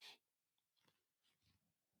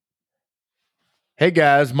Hey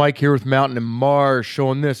guys, Mike here with Mountain and Marsh.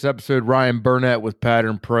 On this episode, Ryan Burnett with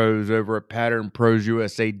Pattern Pros over at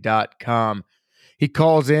patternprosusa.com. He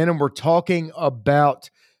calls in and we're talking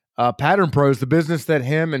about Pattern Pros, the business that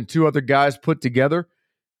him and two other guys put together.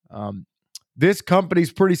 This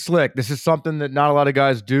company's pretty slick. This is something that not a lot of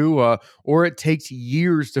guys do, or it takes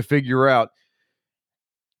years to figure out.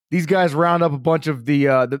 These guys round up a bunch of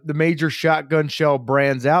the major shotgun shell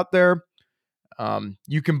brands out there.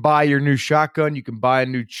 You can buy your new shotgun, you can buy a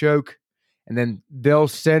new choke, and then they'll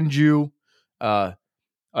send you a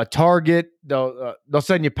target. They'll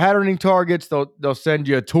send you patterning targets. They'll send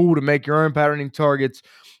you a tool to make your own patterning targets,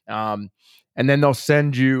 and then they'll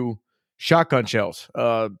send you shotgun shells.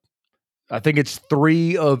 I think it's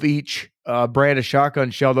 3 of each brand of shotgun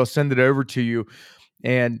shell. They'll send it over to you,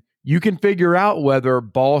 and you can figure out whether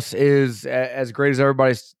Boss is as great as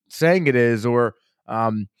everybody's saying it is, or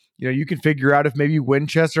you can figure out if maybe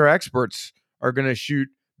Winchester experts are going to shoot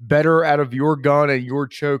better out of your gun and your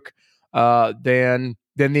choke than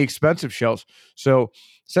the expensive shells. So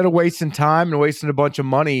instead of wasting time and wasting a bunch of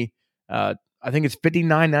money, I think it's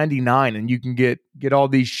 $59.99, and you can get all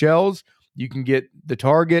these shells. You can get the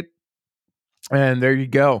target, and there you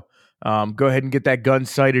go. Go ahead and get that gun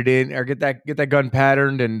sighted in, or get that gun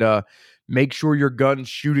patterned, and make sure your gun's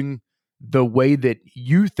shooting the way that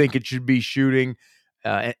you think it should be shooting.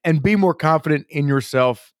 And be more confident in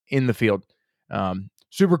yourself in the field.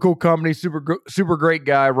 Super cool company, super great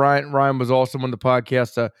guy. Ryan was awesome on the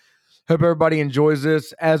podcast. Hope everybody enjoys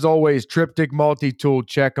this. As always, Triptych Multi-Tool,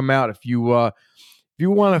 check them out. If you want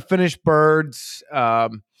to finish birds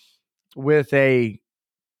with a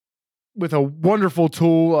wonderful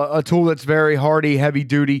tool, a tool that's very hardy, heavy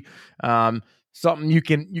duty, something you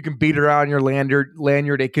can beat around your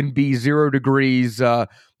lanyard. It can be 0 degrees. The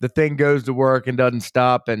thing goes to work and doesn't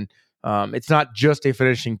stop. And it's not just a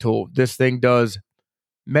finishing tool. This thing does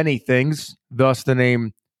many things, thus the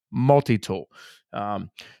name multi-tool.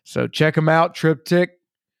 So check them out, Triptych.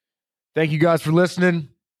 Thank you guys for listening.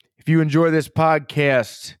 If you enjoy this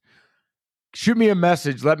podcast, shoot me a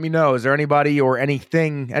message. Let me know. Is there anybody or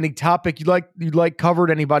anything, any topic you'd like covered?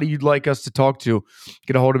 Anybody you'd like us to talk to?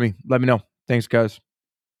 Get a hold of me. Let me know. Thanks, guys.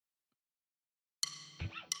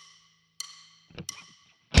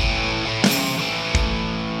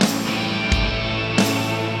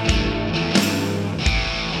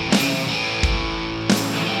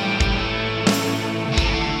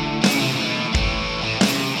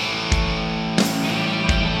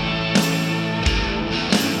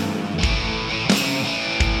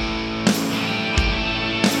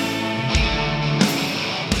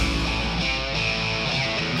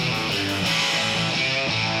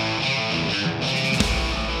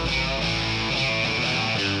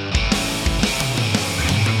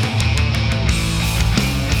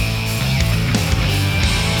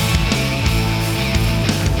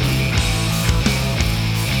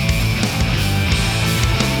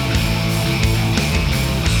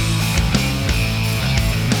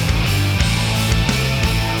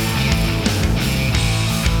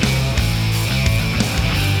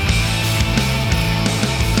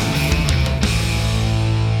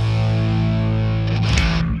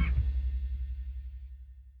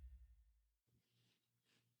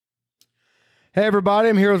 Hey, everybody.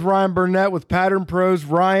 I'm here with Ryan Burnett with Pattern Pros.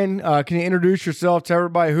 Ryan, can you introduce yourself to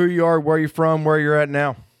everybody, who you are, where you're from, where you're at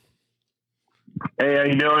now? Hey, how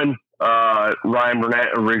you doing? Ryan Burnett,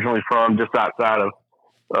 originally from just outside of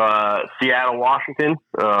Seattle, Washington,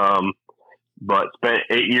 but spent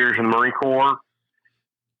 8 years in the Marine Corps.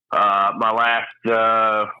 My last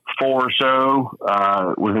 4 or so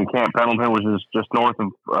was in Camp Pendleton, which is just north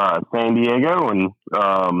of San Diego, and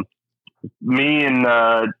me and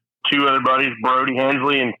 2 other buddies, Brody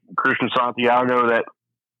Hensley and Christian Santiago, that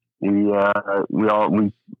we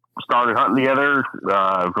started hunting together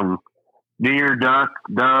from deer, duck,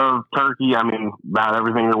 dove, turkey. I mean, about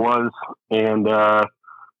everything there was, and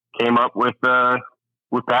came up with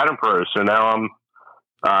Pattern Pros. So now I'm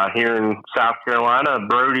here in South Carolina.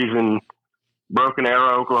 Brody's in Broken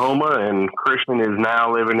Arrow, Oklahoma, and Christian is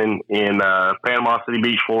now living in Panama City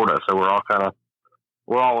Beach, Florida. So we're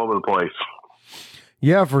all over the place.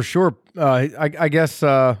 Yeah, for sure. I guess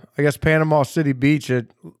Panama City Beach, a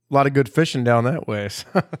lot of good fishing down that way.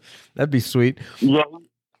 That'd be sweet. Yeah,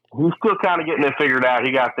 he's still kind of getting it figured out.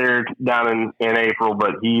 He got there down in April,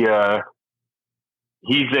 but he's a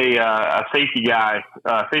safety guy,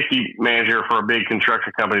 safety manager for a big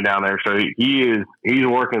construction company down there. So he's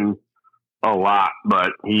working a lot,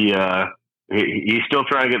 but he's still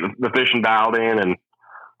trying to get the fishing dialed in, and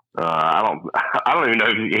I don't even know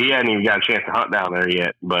if he hadn't even got a chance to hunt down there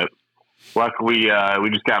yet. But luckily we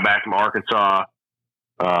just got back from Arkansas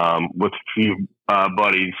with a few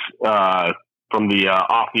buddies from the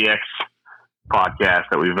Off the X podcast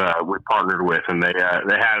that we've partnered with, and they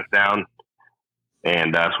had us down,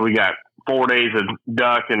 and so we got 4 days of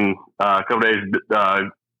duck and a couple days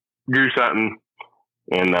goose hunting,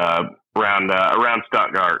 and around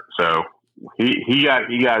Stuttgart. So he got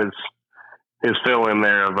his fill in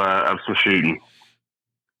there of some shooting.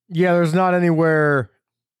 Yeah, there's not anywhere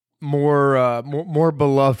more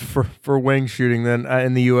beloved for wing shooting than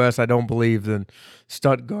in the U.S. I don't believe than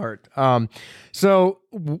Stuttgart. So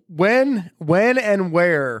when and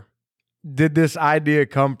where did this idea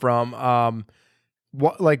come from?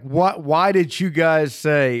 Why did you guys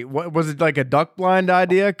say? What was it, like a duck blind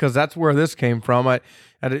idea? Because that's where this came from. I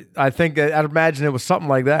think I'd imagine it was something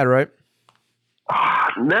like that, right?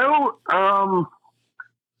 No,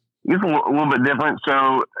 it's a little bit different.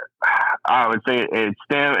 So I would say it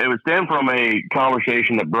would stem from a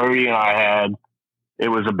conversation that Brody and I had. It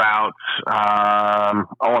was about I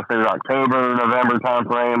want to say October, November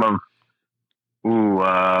timeframe of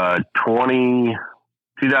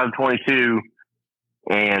 2022,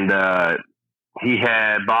 and he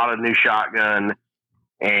had bought a new shotgun,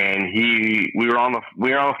 and we were on the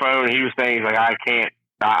phone, and he was saying, he's like,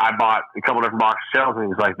 I bought a couple different box of shells, and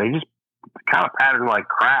he's like, they just kind of patterned like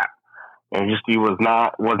crap, and he was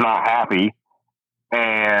not happy.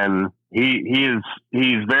 And he's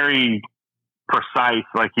very precise.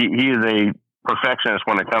 Like he is a perfectionist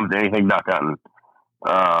when it comes to anything duck hunting,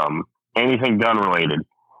 anything gun related.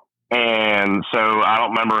 And so I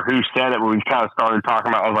don't remember who said it, but we kind of started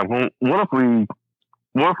talking about, I was like, well, what if we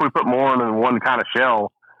put more than one kind of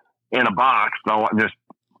shell in a box? Just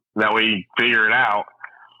that we figure it out.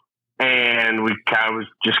 And we kind of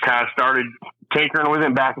started tinkering with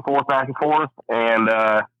it back and forth. And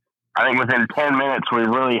I think within 10 minutes, we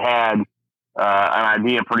really had an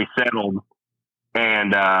idea pretty settled.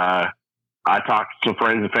 And I talked to some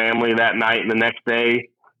friends and family that night and the next day.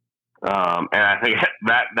 And I think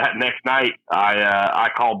that next night, I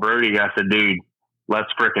called Brody. I said, dude,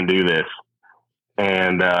 let's fricking do this.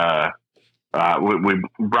 And we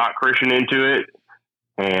brought Christian into it.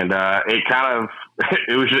 And it kind of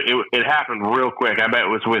it happened real quick. I bet it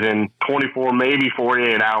was within 24, maybe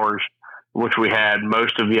 48 hours, which we had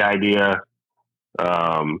most of the idea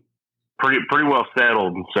pretty well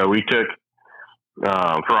settled. And so we took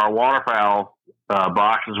for our waterfowl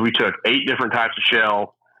boxes, we took 8 different types of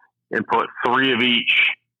shell and put 3 of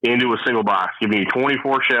each into a single box, giving you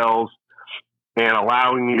 24 shells and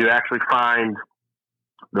allowing you to actually find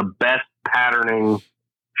the best patterning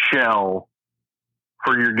shell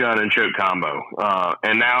for your gun and choke combo.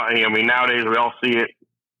 And now, nowadays we all see it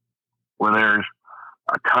where there's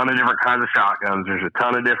a ton of different kinds of shotguns. There's a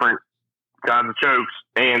ton of different kinds of chokes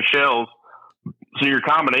and shells. So your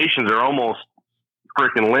combinations are almost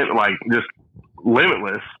freaking just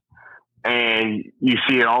limitless. And you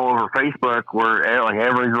see it all over Facebook where like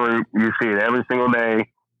every group, you see it every single day.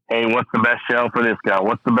 Hey, what's the best shell for this gun?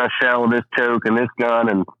 What's the best shell of this choke and this gun?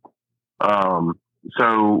 And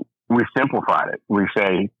so we simplified it. We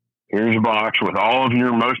say, here's a box with all of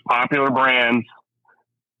your most popular brands,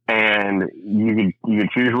 and you can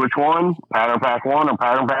choose which one, pattern pack 1 or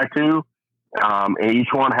pattern pack 2. And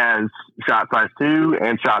each one has shot size 2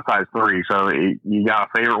 and shot size 3. So you got a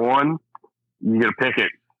favorite one, you get to pick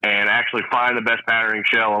it and actually find the best patterning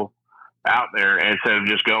shell out there instead of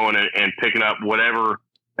just going and picking up whatever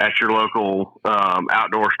at your local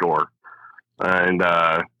outdoor store. And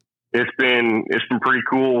it's been pretty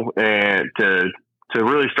cool, and to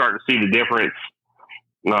really start to see the difference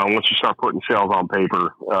once you start putting shells on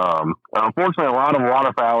paper. Unfortunately, a lot of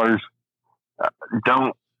waterfowlers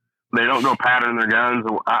don't go pattern their guns.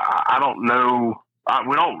 I don't know. I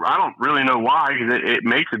don't really know why, because it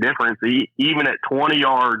makes a difference. Even at 20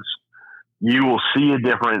 yards, you will see a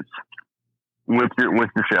difference with your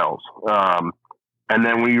shells. And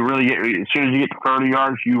then when you really get, as soon as you get to 30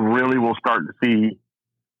 yards, you really will start to see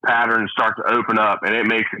patterns start to open up, and it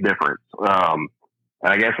makes a difference.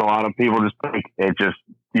 I guess a lot of people just think it just,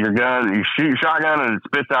 your gun, you shoot shotgun and it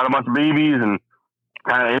spits out a bunch of BBs and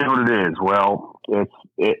kind of is what it is. Well,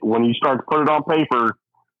 when you start to put it on paper,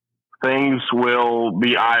 things will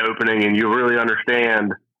be eye-opening, and you'll really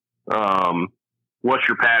understand what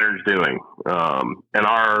your pattern's doing. And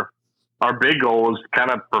our big goal is to kind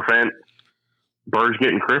of prevent birds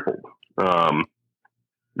getting crippled.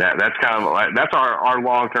 That's kind of like, that's our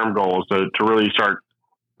long-term goal, is to really start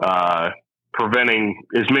preventing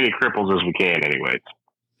as many cripples as we can anyways.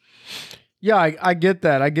 Yeah, I get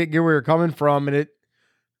that. I get where you're coming from, and it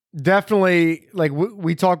definitely, like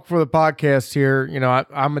we talk for the podcast here,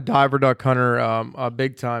 I'm a diver duck hunter,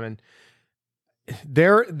 big time, and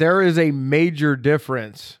there is a major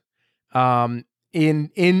difference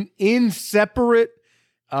in separate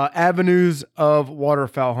avenues of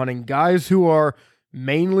waterfowl hunting. Guys who are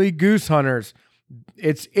mainly goose hunters,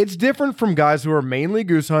 it's different from guys who are mainly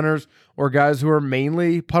goose hunters or guys who are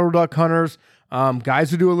mainly puddle duck hunters.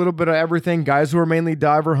 Guys who do a little bit of everything. Guys who are mainly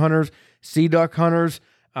diver hunters, sea duck hunters.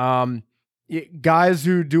 Guys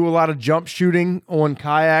who do a lot of jump shooting on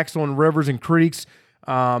kayaks, on rivers and creeks.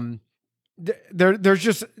 There's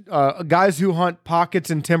just guys who hunt pockets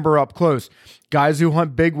and timber up close. Guys who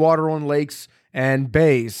hunt big water on lakes and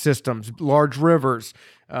bays systems, large rivers.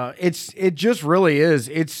 It just really is.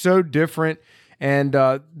 It's so different, and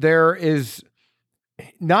there is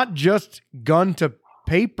not just gun to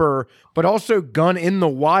paper, but also gun in the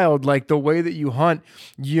wild. Like the way that you hunt,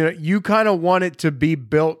 you kind of want it to be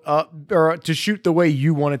built up or to shoot the way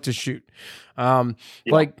you want it to shoot.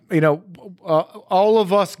 Like, all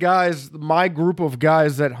of us guys, my group of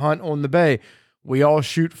guys that hunt on the bay, we all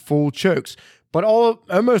shoot full chokes, but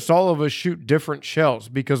almost all of us shoot different shells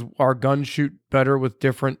because our guns shoot better with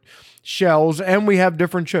different shells, and we have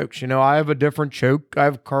different chokes. I have a different choke. I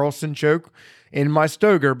have Carlson choke in my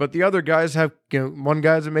Stoger, but the other guys have, one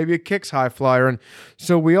guy's maybe a Kicks high flyer. And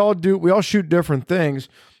so we all shoot different things.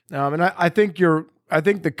 And I think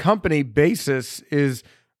the company basis is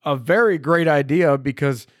a very great idea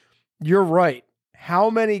because you're right. How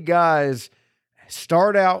many guys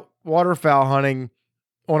start out waterfowl hunting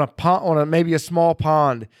on a pond, maybe a small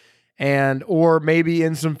pond, or maybe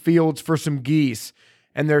in some fields for some geese,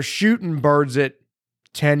 and they're shooting birds at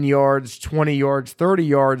 10 yards, 20 yards, 30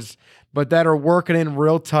 yards, but that are working in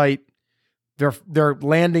real tight. They're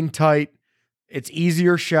landing tight. It's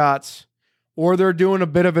easier shots, or they're doing a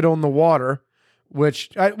bit of it on the water, which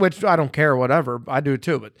I don't care, whatever. I do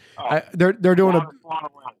too, but they're doing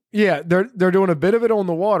they're doing a bit of it on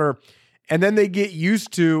the water, and then they get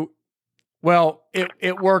used to, well,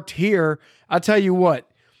 it worked here. I'll tell you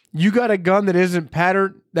what, you got a gun that isn't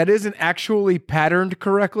actually patterned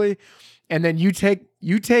correctly, and then you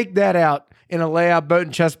take that out in a layout boat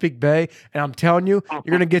in Chesapeake Bay, and I'm telling you,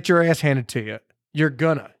 you're gonna get your ass handed to you. You're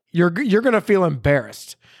gonna feel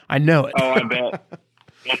embarrassed. I know it. Oh, I bet.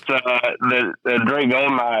 It's the Drake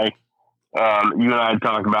game you and I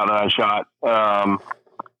talked about that I shot.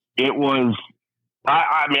 It was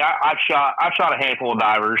I've shot a handful of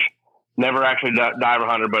divers. Never actually diver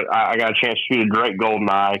hunter, but I got a chance to shoot a Drake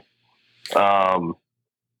Goldeneye,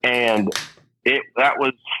 and that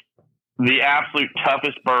was the absolute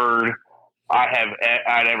toughest bird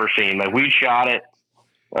I'd ever seen. Like, we shot it.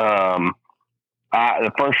 The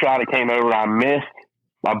first shot it came over, I missed.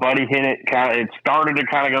 My buddy hit it. It started to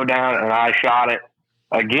kind of go down, and I shot it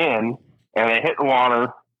again, and it hit the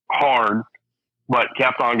water hard, but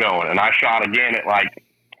kept on going. And I shot again at like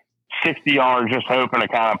 60 yards, just hoping to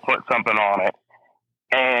kind of put something on it,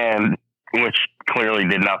 and which clearly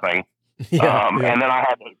did nothing. And then I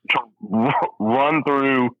had to run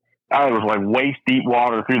through. I was like waist deep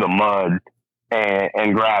water through the mud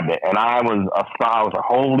and grabbed it. And I was a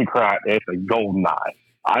holy crap, it's a Goldeneye.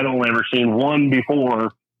 I'd only ever seen one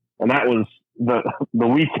before, and that was the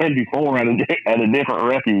weekend before at a different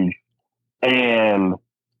refuge. And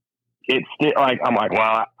it's still like, I'm like,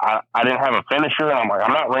 well, I didn't have a finisher. I'm like,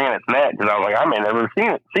 I'm not ringing its neck because I was like, I may never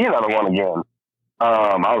see another one again.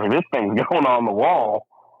 I was like, this thing's going on the wall.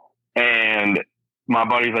 And my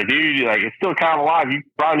buddy's like, dude, like, it's still kind of alive. You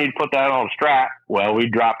probably need to put that on a strap. Well, we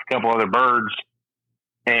dropped a couple other birds,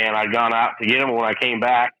 and I'd gone out to get him. When I came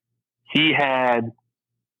back, he had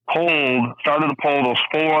started to pull those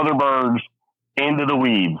 4 other birds into the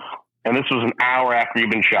weeds. And this was an hour after he'd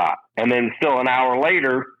been shot. And then still an hour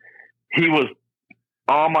later, he was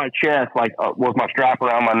on my chest, like with my strap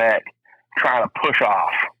around my neck, trying to push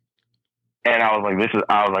off. And I was like,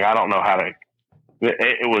 I don't know how to.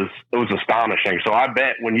 It was astonishing. So I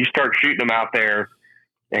bet when you start shooting them out there,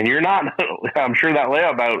 and you're not, I'm sure that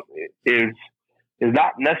layout boat is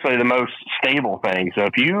not necessarily the most stable thing. So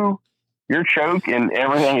if your choke and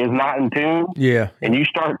everything is not in tune, and you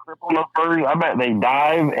start crippling those birds, I bet they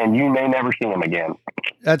dive, and you may never see them again.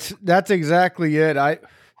 That's exactly it.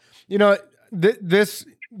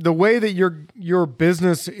 The way that your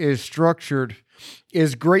business is structured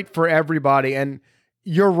is great for everybody, and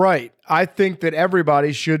you're right. I think that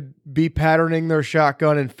everybody should be patterning their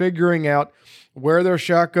shotgun and figuring out where their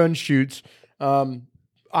shotgun shoots.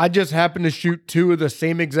 I just happen to shoot 2 of the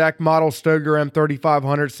same exact model Stoger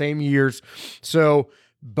M3500, same years. So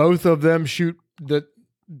both of them shoot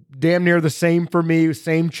damn near the same for me,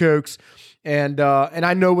 same chokes. And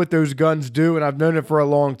I know what those guns do, and I've known it for a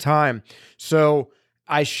long time. So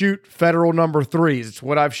I shoot Federal number 3s. It's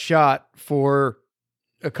what I've shot for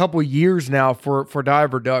a couple years now for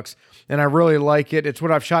diver ducks, and I really like it. It's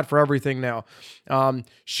what I've shot for everything now.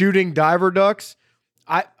 Shooting diver ducks,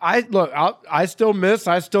 I still miss.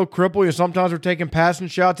 I still cripple. Sometimes we're taking passing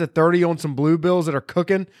shots at 30 on some bluebills that are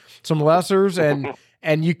cooking, some lessers,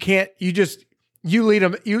 and you can't. You lead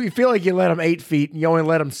them. You feel like you let them 8 feet, and you only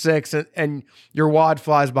let them 6, and your wad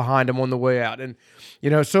flies behind them on the way out. And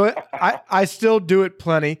so I still do it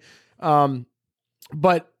plenty.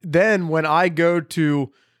 But then when I go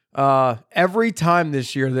to every time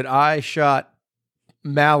this year that I shot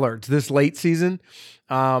mallards this late season,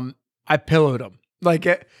 I pillowed them. Like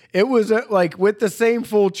it was like with the same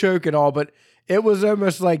full choke and all, but it was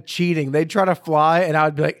almost like cheating. They'd try to fly, and I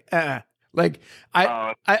would be like, Like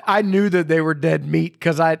I knew that they were dead meat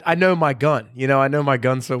because I know my gun. I know my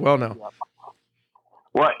gun so well now.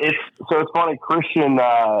 Well, it's funny. Christian,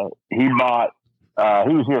 he bought.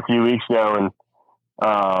 He was here a few weeks ago, and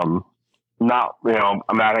not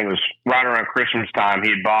I think it was right around Christmas time.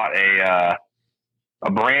 He bought a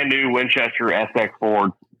brand new Winchester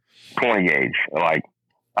SX4 20 gauge, like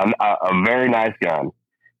a very nice gun.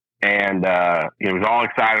 And he was all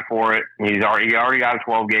excited for it. He already got a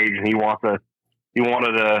 12 gauge, and he wanted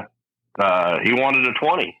a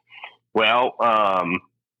 20. Well,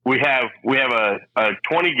 we have a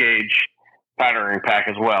 20 gauge patterning pack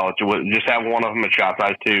as well. It just have one of them at shot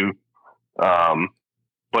size 2,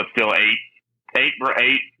 but still eight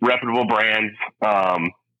reputable brands.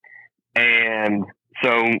 And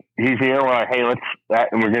so he's here. We're like, hey, and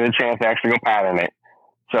we're getting a chance to actually go pattern it.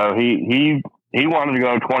 So he wanted to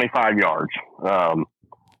go 25 yards,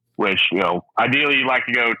 which, ideally you'd like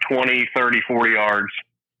to go 20, 30, 40 yards,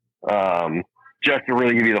 just to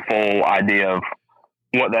really give you the full idea of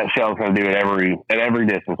what that shell's going to do at every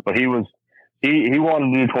distance. But he wanted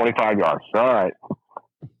to do 25 yards. All right.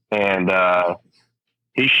 And,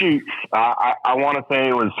 he shoots, I want to say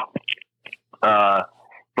it was,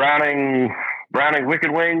 Browning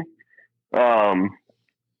Wicked Wing. And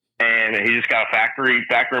he just got a factory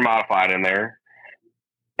modified in there.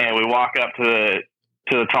 And we walk up to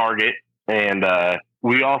the target, and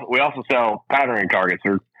we also sell patterning targets.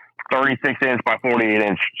 They're 36 inch by 48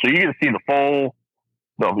 inch, so you get to see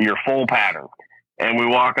your full pattern. And we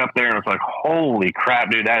walk up there, and it's like, holy crap,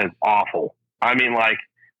 dude, that is awful. I mean, like,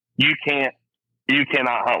 you cannot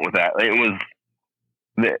hunt with that. It was,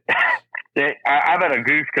 I bet a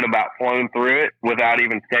goose could have about flown through it without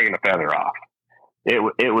even taking a feather off. It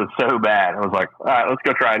was so bad. I was like, all right, let's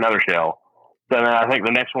go try another shell. So then I think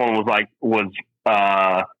the next one was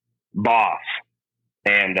Boss,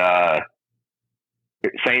 and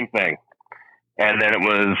same thing. And then it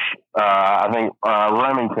was I think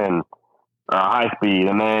Remington high speed,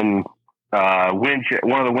 and then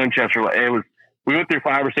one of the Winchester. We went through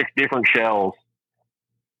 5 or 6 different shells,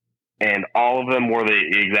 and all of them were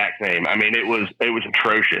the exact same. I mean, it was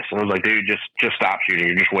atrocious. And I was like, dude, just stop shooting.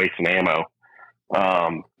 You're just wasting ammo.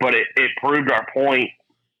 But it proved our point.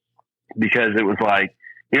 Because it was like,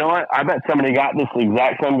 you know what? I bet somebody got this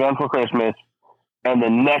exact same gun for Christmas, and the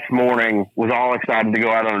next morning was all excited to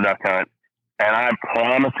go out on a duck hunt. And I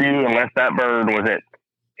promise you, unless that bird was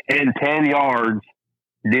in 10 yards,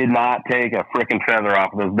 did not take a freaking feather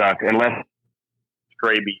off of those ducks, unless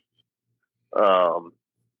stray beats.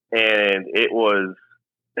 And it was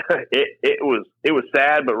it was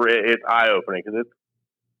sad, but it's eye opening because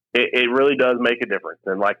it really does make a difference.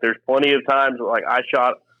 And like, there's plenty of times like I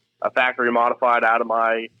shot a factory modified out of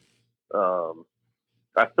my,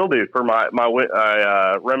 I still do for my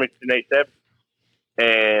Remington 870,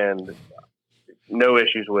 and no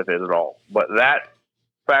issues with it at all. But that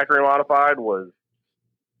factory modified was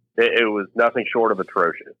nothing short of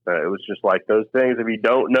atrocious. It was just like those things. If you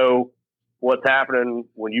don't know what's happening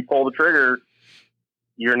when you pull the trigger,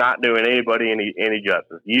 you're not doing anybody any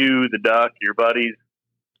justice. You, the duck, your buddies,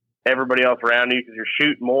 everybody else around you, because you're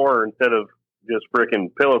shooting more instead of just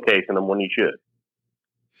freaking pillowcasing them when you should.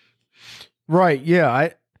 Right. Yeah.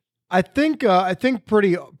 I think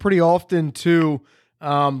pretty often too,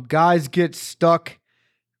 guys get stuck.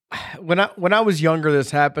 When I was younger,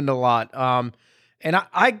 this happened a lot. And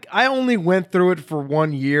I only went through it for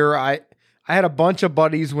 1 year. I had a bunch of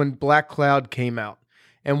buddies when Black Cloud came out,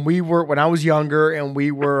 and when I was younger, and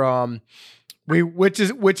we were, which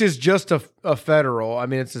is just a federal. I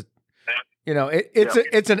mean, it's an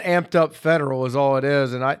amped up federal is all it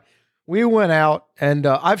is. And we went out, and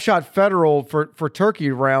I've shot federal for turkey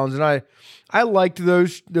rounds, and I liked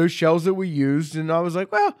those shells that we used, and I was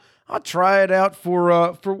like, well, I'll try it out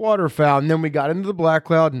for waterfowl. And then we got into the Black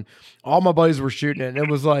Cloud, and all my buddies were shooting it, and it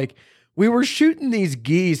was like we were shooting these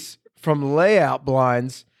geese from layout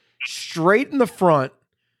blinds straight in the front,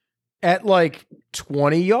 at like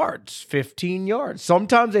 20 yards, 15 yards.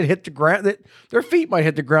 Sometimes they'd hit the ground. Their feet might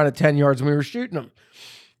hit the ground at 10 yards when we were shooting them.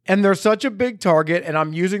 And they're such a big target, and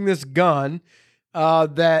I'm using this gun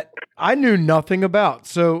that I knew nothing about.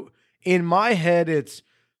 So in my head, it's,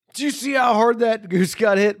 do you see how hard that goose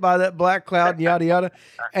got hit by that black cloud and yada yada?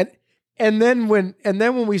 And then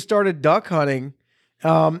when we started duck hunting,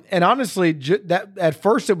 and honestly, that at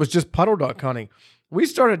first it was just puddle duck hunting. We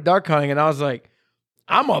started duck hunting, and I was like,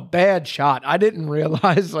 I'm a bad shot. I didn't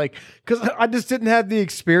realize, like, because I just didn't have the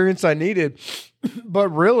experience I needed. But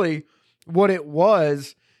really, what it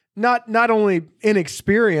was, not only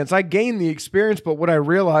inexperience, I gained the experience, but what I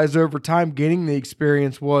realized over time gaining the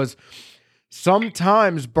experience was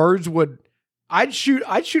sometimes birds would, I'd shoot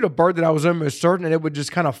a bird that I was almost certain, and it would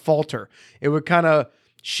just kind of falter. It would kind of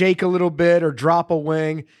shake a little bit or drop a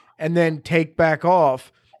wing and then take back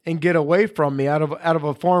off and get away from me out of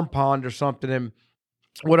a farm pond or something. And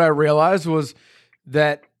what I realized was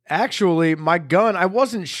that actually my gun, I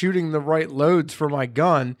wasn't shooting the right loads for my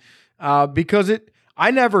gun because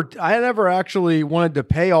I never actually wanted to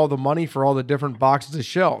pay all the money for all the different boxes of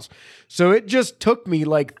shells. So it just took me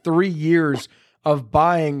like 3 years of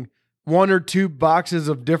buying 1 or 2 boxes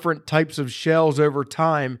of different types of shells over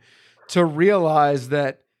time to realize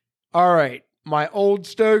that, all right, my old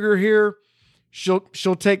Stoger here,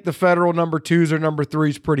 she'll take the Federal number 2s or number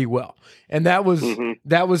 3s pretty well. And that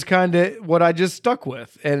was kind of what I just stuck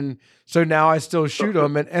with. And so now I still shoot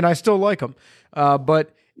them and I still like them.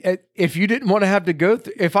 But if you didn't want to have to go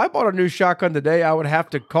if I bought a new shotgun today, I would have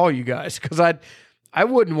to call you guys because I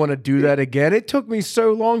wouldn't want to do that again. It took me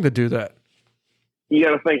so long to do that. You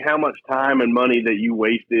got to think how much time and money that you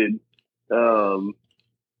wasted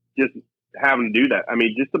just having to do that. I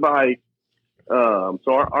mean, just to buy, so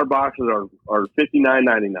our boxes are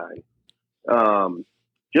 $59.99.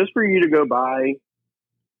 Just for you to go buy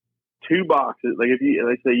 2 boxes, like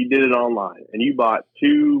let's say you did it online and you bought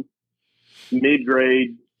 2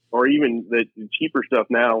 mid-grade or even the cheaper stuff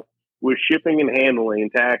now with shipping and handling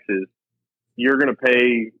and taxes, you're going to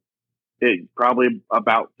pay it probably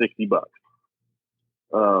about $60.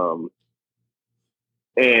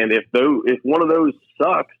 And if one of those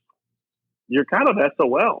sucks, you're kind of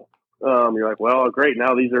SOL. You're like, well, great.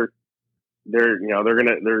 Now they'll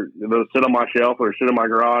sit on my shelf or sit in my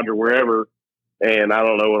garage or wherever. And I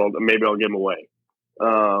don't know maybe I'll give them away.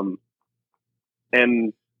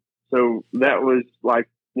 And so that was like,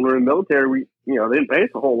 when we were in the military, they didn't pay us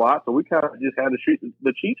a whole lot. So we kind of just had to shoot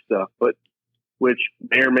the cheap stuff, but which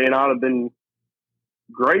may or may not have been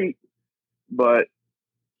great, but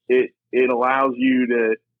it allows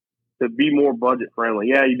you to be more budget friendly.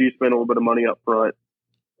 Yeah, you do spend a little bit of money up front,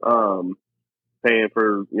 paying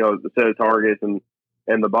for, the set of targets and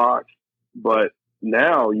the box. But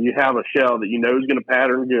now you have a shell that is going to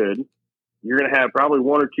pattern good. You're going to have probably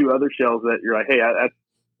 1 or 2 other shells that you're like, hey,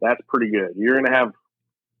 that's pretty good. You're going to have,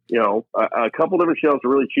 a couple different shells to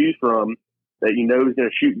really choose from that is going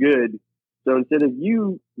to shoot good. So instead of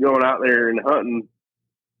you going out there and hunting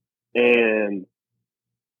and,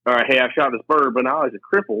 all right, hey, I shot this bird, but now he's a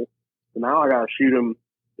cripple. So now I got to shoot him,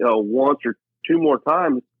 once or 2 more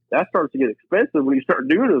times. That starts to get expensive when you start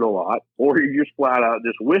doing it a lot, or you're just flat out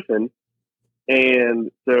just whiffing.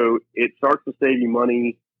 And so it starts to save you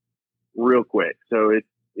money real quick. So it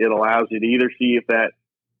allows you to either see if that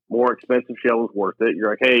more expensive shell is worth it. You're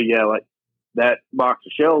like, hey, yeah, like that box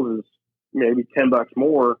of shells is maybe $10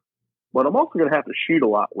 more, but I'm also going to have to shoot a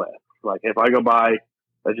lot less. Like if I go buy,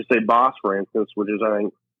 let's just say Boss, for instance, which is, I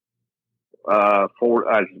think,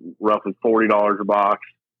 roughly $40 a box.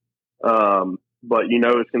 But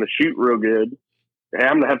it's going to shoot real good.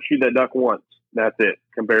 I'm going to have to shoot that duck once. That's it,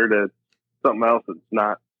 compared to something else that's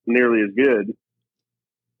not nearly as good.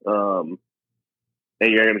 And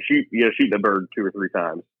you're going to shoot the bird 2 or 3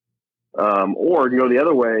 times. Or you go the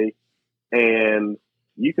other way and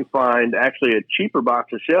you can find actually a cheaper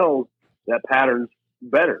box of shells that patterns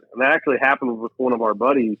better. And that actually happened with one of our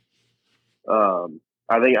buddies. I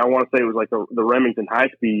want to say it was like the Remington High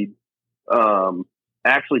Speed,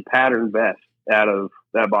 actually patterned best out of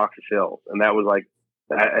that box of shells. And that was like,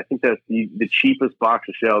 I think that's the cheapest box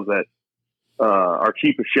of shells that, our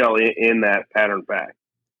cheapest shell in that pattern pack.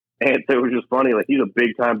 And so it was just funny. Like, he's a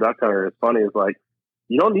big time duck hunter. It's funny. It's like,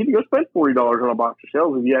 you don't need to go spend $40 on a box of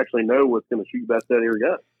shells if you actually know what's going to shoot the best out of your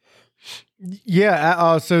gun.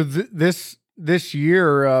 Yeah. So this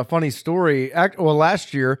year, funny story.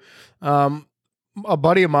 Last year, a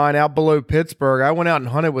buddy of mine out below Pittsburgh, I went out and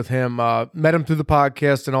hunted with him, met him through the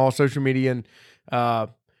podcast and all social media, and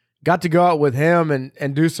got to go out with him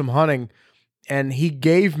and do some hunting. And he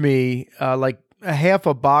gave me like a half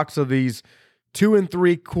a box of these 2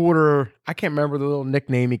 3/4. I can't remember the little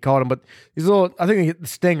nickname he called them, but these little, I think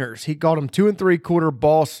stingers. He called them 2 3/4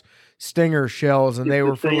 Boss stinger shells, and they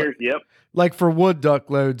were for stingers, yep. like for wood duck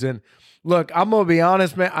loads. And look, I'm gonna be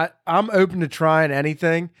honest, man. I'm open to trying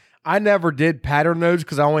anything. I never did pattern those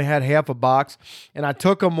because I only had half a box, and I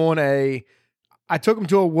took them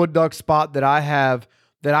to a wood duck spot that I have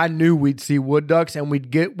that I knew we'd see wood ducks, and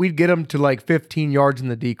we'd get them to like 15 yards in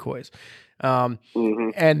the decoys. And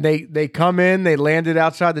they come in, they landed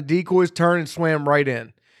outside the decoys, turned and swam right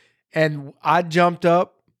in. And I jumped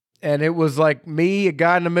up, and it was like me, a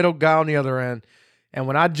guy in the middle, guy on the other end. And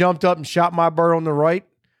when I jumped up and shot my bird on the right,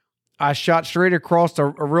 I shot straight across a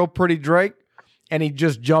real pretty drake, and he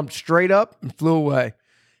just jumped straight up and flew away.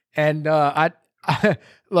 And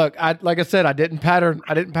look, like I said, I didn't pattern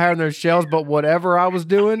those shells, but whatever I was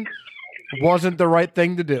doing wasn't the right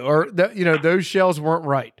thing to do, or those shells weren't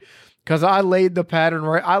right, because I laid the pattern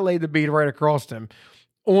right. I laid the bead right across him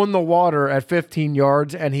on the water at 15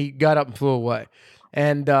 yards, and he got up and flew away.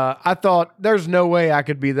 And I thought, there's no way I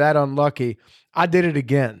could be that unlucky. I did it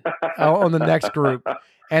again on the next group,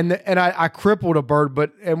 and I crippled a bird,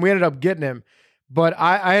 and we ended up getting him. But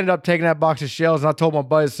I ended up taking that box of shells, and I told my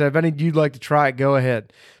buddies, "If any of you'd like to try it, go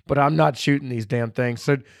ahead. But I'm not shooting these damn things."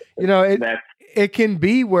 So, it can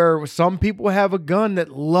be where some people have a gun that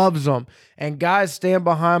loves them, and guys stand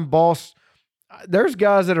behind boss. There's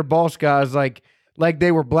guys that are boss guys like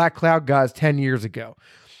they were Black Cloud guys 10 years ago.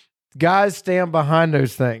 Guys stand behind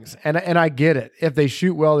those things, and I get it. If they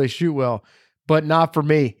shoot well, they shoot well, but not for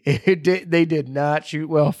me. They did not shoot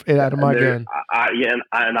well out of my gun.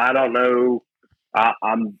 And I don't know.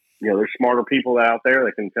 I'm there's smarter people out there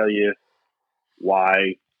that can tell you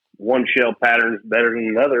why one shell pattern is better than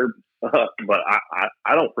another, but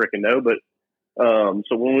I don't freaking know. But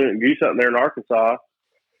so when we went and goose hunting there in Arkansas,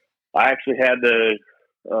 I actually had the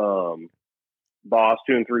Boss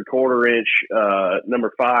 2 3/4 inch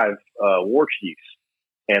number 5 war chiefs,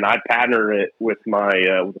 and I patterned it with my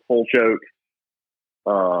with a full choke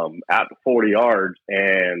out to 40 yards,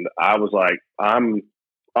 and I was like, I'm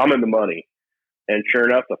in the money. And sure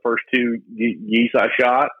enough, the first 2 geese I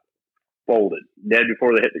shot folded dead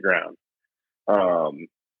before they hit the ground.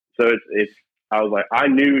 So I was like, I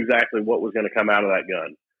knew exactly what was going to come out of that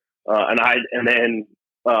gun.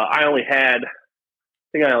 I only had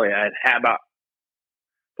about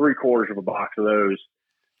 3/4 of a box of those.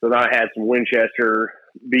 So then I had some Winchester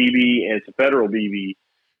BB and some Federal BB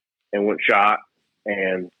and went shot.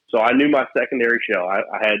 And so I knew my secondary shell. I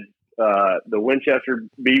had the Winchester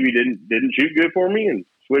BB didn't shoot good for me, and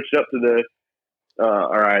switched up to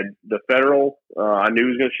the Federal. I knew it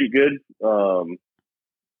was going to shoot good.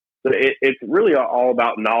 So it's really all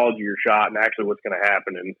about knowledge of your shot and actually what's going to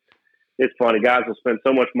happen. And it's funny, guys will spend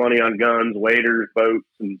so much money on guns, waders, boats,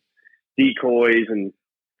 and decoys, and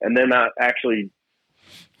then not actually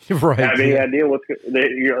have any idea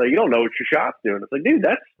you don't know what your shot's doing. It's like, dude,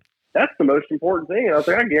 that's the most important thing. And I was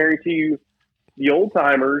like, I guarantee you, the old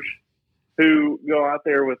timers who go out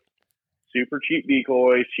there with super cheap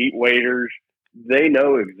decoys, cheap waders, they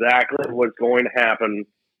know exactly what's going to happen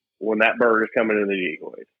when that bird is coming in the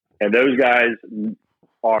decoys. And those guys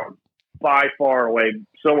are by far away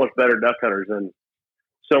so much better duck hunters than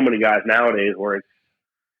so many guys nowadays, where it's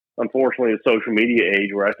unfortunately the social media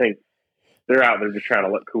age where I think they're out there just trying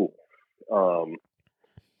to look cool.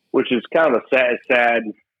 Which is kind of a sad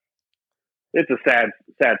it's a sad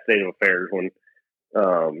state of affairs when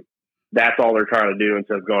that's all they're trying to do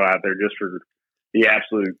instead of going out there just for the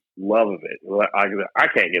absolute love of it. I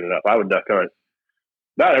can't get it up. I would duck hunt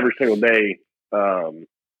not every single day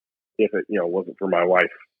if it wasn't for my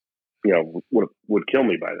wife. Would kill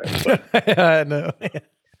me by then. But. I know.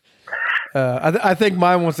 I think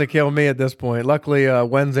mine wants to kill me at this point. Luckily,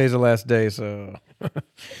 Wednesday's the last day, so.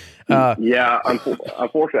 Yeah,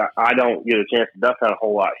 unfortunately, I don't get a chance to duck hunt a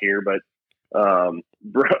whole lot here, but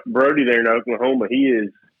Brody there in Oklahoma, he is.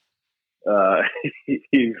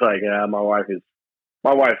 He's like, my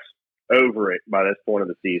wife's over it by this point of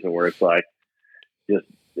the season, where it's like,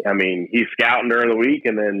 he's scouting during the week,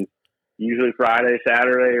 and then usually Friday,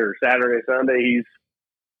 Saturday, or Saturday, Sunday, he's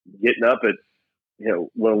getting up at,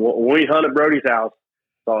 when we hunt at Brody's house,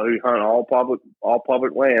 so we hunt all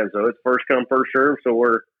public land. So it's first come, first serve. So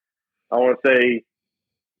I want to say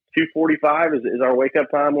 2:45 is our wake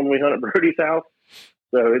up time when we hunt at Brody's house.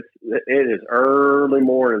 So it is early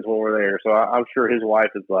mornings when we're there. So I'm sure his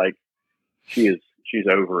wife is like, she's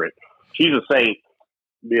over it. She's a saint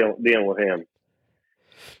dealing with him.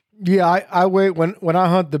 Yeah, I wait when I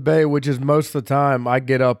hunt the Bay, which is most of the time. I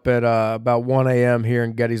get up at about 1 a.m. here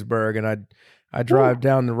in Gettysburg, and I drive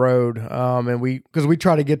down the road, and because we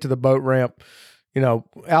try to get to the boat ramp,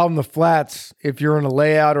 out in the flats. If you're in a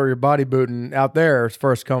layout or you're body booting out there, it's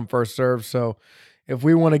first come, first serve. So if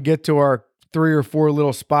we want to get to our 3 or 4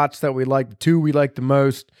 little spots that we like, the 2 we like the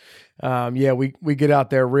most, we get out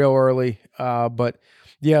there real early. But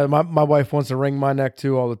yeah, my wife wants to wring my neck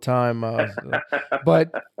too all the time.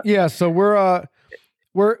 But yeah, so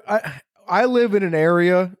I live in an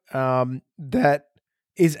area that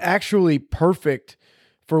is actually perfect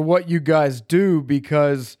for what you guys do,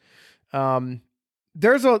 because you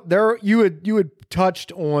had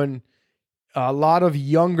touched on a lot of the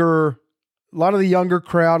younger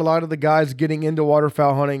crowd, a lot of the guys getting into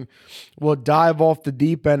waterfowl hunting will dive off the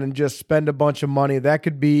deep end and just spend a bunch of money. That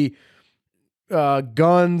could be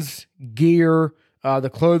guns, gear,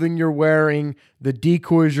 the clothing you're wearing, the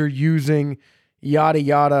decoys you're using, yada,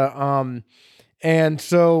 yada. And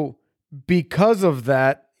so because of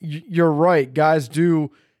that, you're right. Guys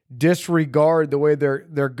do disregard the way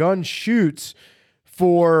their gun shoots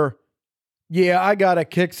for, I got a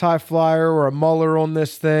Kicks High Flyer or a Muller on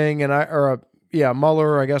this thing, and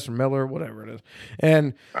Muller, I guess, or Miller, whatever it is.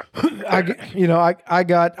 And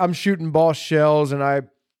I'm shooting Boss shells, and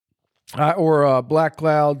or Black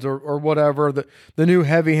Clouds or whatever, the new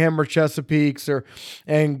Heavy Hammer Chesapeakes,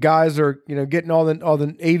 and guys are getting all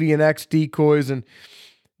the Avian X decoys. And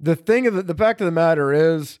the fact of the matter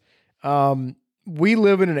is, we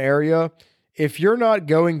live in an area, if you're not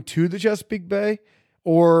going to the Chesapeake Bay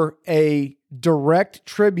or a direct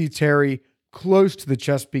tributary close to the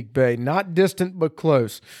Chesapeake Bay, not distant but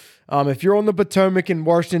close. If you're on the Potomac in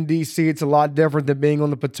Washington, D.C., it's a lot different than being on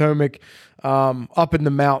the Potomac up in the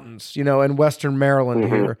mountains, in western Maryland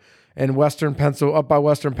here, and up by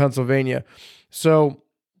western Pennsylvania. So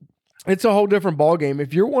it's a whole different ballgame.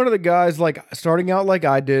 If you're one of the guys starting out like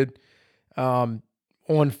I did on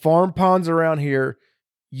farm ponds around here,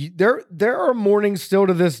 there are mornings still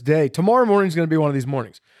to this day. Tomorrow morning is going to be one of these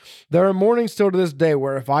mornings. There are mornings still to this day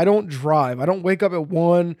where if I don't drive, I don't wake up at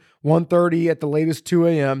 1:30 at the latest 2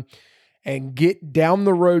 a.m. and get down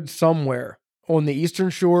the road somewhere on the eastern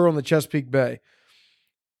shore on the Chesapeake Bay,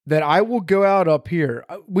 that I will go out up here.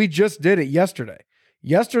 We just did it yesterday.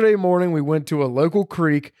 Yesterday morning, we went to a local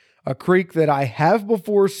creek, a creek that I have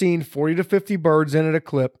before seen 40 to 50 birds in at a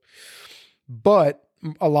clip, but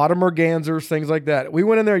a lot of mergansers, things like that. We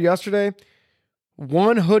went in there yesterday.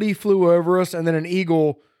 One hoodie flew over us, and then an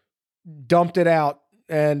eagle dumped it out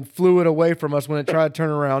and flew it away from us when it tried to turn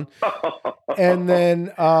around. And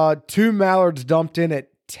then 2 mallards dumped in at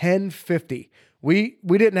 10:50.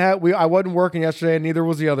 I wasn't working yesterday, and neither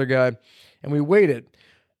was the other guy, and we waited.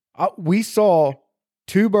 We saw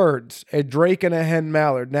 2 birds, a drake and a hen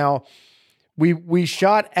mallard. Now, we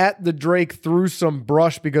shot at the drake through some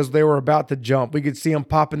brush because they were about to jump. We could see them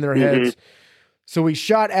popping their heads. So we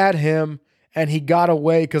shot at him, and he got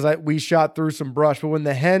away because we shot through some brush. But when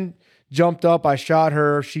the hen jumped up, I shot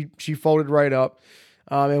her. She folded right up,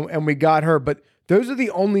 and we got her. But those are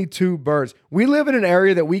the only 2 birds. We live in an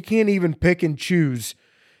area that we can't even pick and choose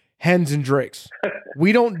hens and drakes.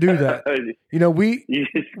 We don't do that.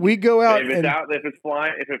 We go out, if it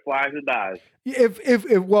flies, it dies.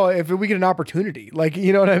 If we get an opportunity,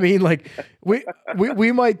 you know what I mean?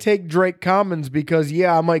 We might take Drake Commons because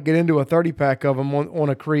I might get into a 30-pack of them on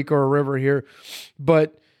a creek or a river here,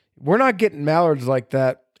 but we're not getting mallards like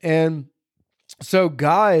that. And so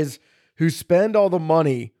guys who spend all the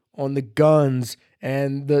money on the guns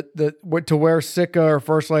and to wear Sika or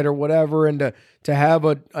First Light or whatever, and to have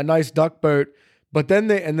a nice duck boat, but then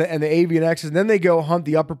the Avian X's, and then they go hunt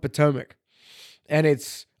the Upper Potomac, and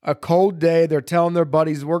it's a cold day. They're telling their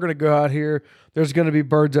buddies, we're going to go out here. There's going to be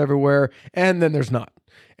birds everywhere. And then there's not.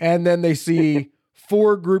 And then they see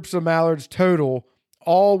 4 groups of mallards total,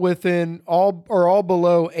 all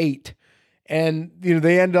below 8. And,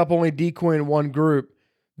 they end up only decoying 1 group.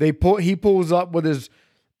 He pulls up with his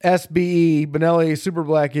SBE, Benelli Super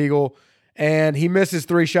Black Eagle, and he misses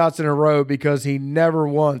 3 shots in a row because he never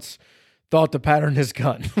once thought to pattern his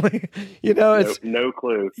gun. It's no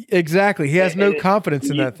clue. Exactly. He has no confidence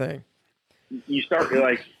in that thing. You start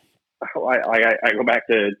I go back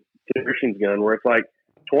to Christian's gun, where it's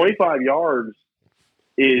 25 yards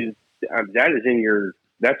that's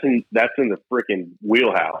in the freaking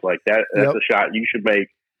wheelhouse. That's a shot you should make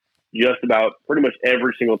just about pretty much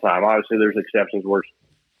every single time. Obviously there's exceptions where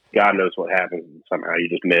God knows what happens, somehow you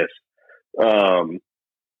just miss.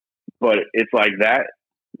 But it's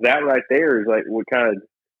that right there is what kind of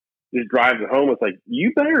just drives it home. It's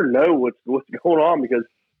you better know what's going on, because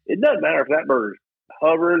it doesn't matter if that bird is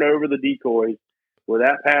hovering over the decoys with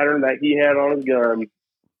that pattern that he had on his gun.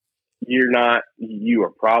 you are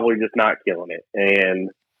probably just not killing it. And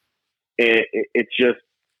it's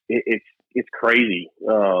crazy.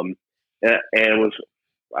 And it was,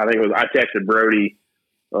 I think it was, I texted Brody,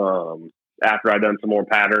 after I'd done some more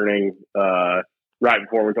patterning, right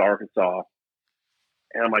before we went to Arkansas.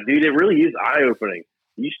 And I'm like, dude, it really is eye opening.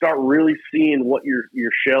 You start really seeing what your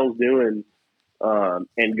shell's doing,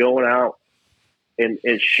 and going out and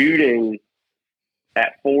shooting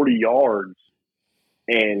at 40 yards.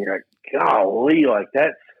 And you're like, golly, like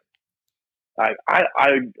that's, I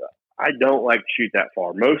don't like to shoot that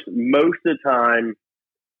far. Most of the time,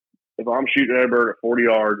 if I'm shooting at a bird at 40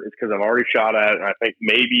 yards, it's because I've already shot at it, and I think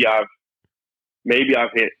maybe I've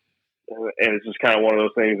hit. And it's just kind of one of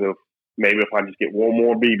those things of maybe if I just get one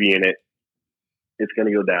more BB in it, it's going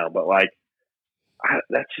to go down. But like,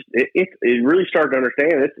 that's just it really started to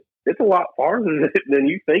understand it's a lot farther than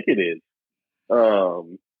you think it is.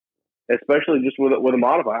 Especially just with a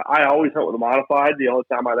modified. I always hunt with a modified. The only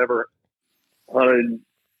time I'd ever hunted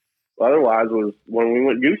otherwise was when we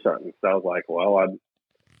went goose hunting. So I was like, well,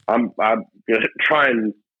 I'm gonna try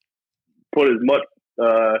and put as much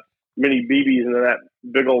many BBs into that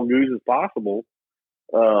big old goose as possible.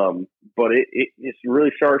 But it just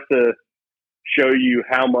really starts to show you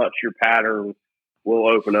how much your pattern will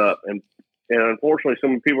open up. And unfortunately,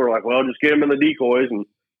 some people are like, well, just get them in the decoys and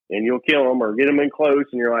you'll kill them, or get them in close.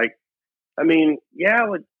 And you're like, I mean, yeah,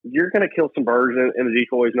 like, you're going to kill some birds in the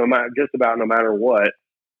decoys, no matter what.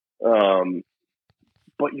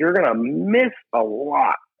 But you're going to miss a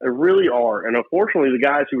lot. They really are. And unfortunately, the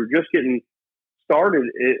guys who are just getting started,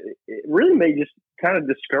 it really may just kind of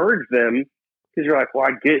discourage them, because you're like, well,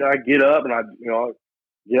 I get up and I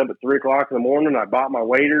get up at 3:00 in the morning. I bought my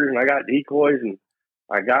waders and I got decoys and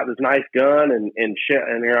I got this nice gun and shit.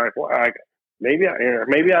 And you're like, well, maybe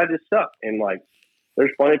I just suck. And like,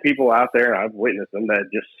 there's plenty of people out there, and I've witnessed them, that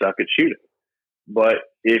just suck at shooting. But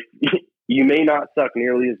if you may not suck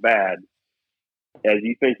nearly as bad as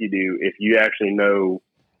you think you do, if you actually know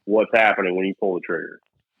what's happening when you pull the trigger.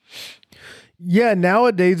 Yeah,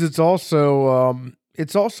 nowadays it's also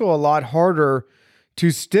a lot harder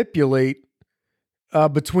to stipulate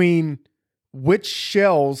between which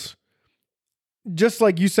shells, just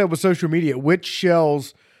like you said with social media, which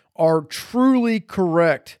shells are truly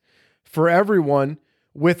correct for everyone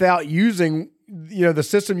without using, the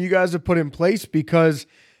system you guys have put in place. Because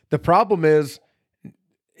the problem is,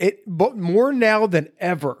 but more now than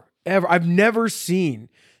ever, I've never seen,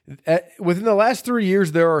 within the last 3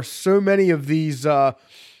 years, there are so many of these, I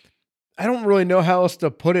don't really know how else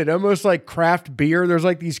to put it, almost like craft beer. There's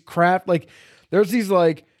like these there's these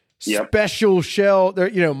like special shell there,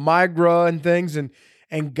 Migra and things. And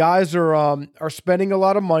guys are spending a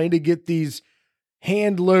lot of money to get these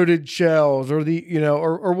hand-loaded shells, or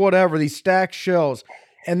or whatever, these stacked shells.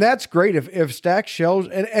 And that's great if stacked shells,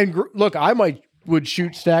 and look, I would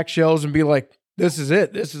shoot stacked shells and be like, this is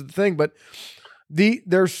it, this is the thing. But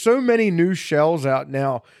there's so many new shells out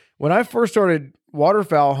now. When I first started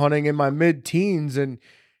waterfowl hunting in my mid-teens and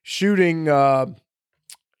shooting,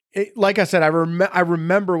 like I said, I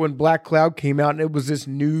remember when Black Cloud came out, and it was this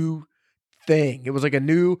new thing. It was like a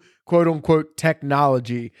new quote unquote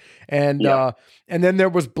technology. And then there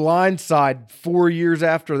was Blindside 4 years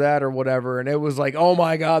after that or whatever. And it was like, oh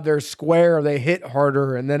my God, they're square, they hit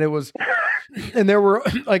harder. And then it was, and there were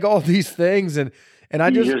like all these things. And I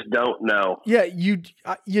just don't know. Yeah. You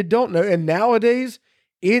don't know. And nowadays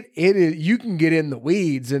it is, you can get in the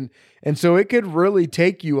weeds, and so it could really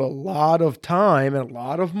take you a lot of time and a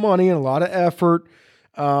lot of money and a lot of effort,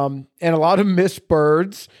 and a lot of missed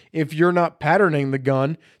birds if you're not patterning the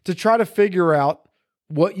gun to try to figure out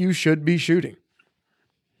what you should be shooting.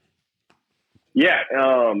 Yeah.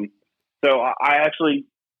 So I actually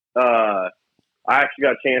got a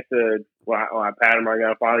chance to, when I patterned my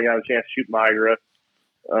gun, I finally got a chance to shoot Migra.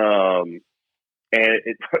 And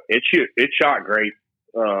it shot great.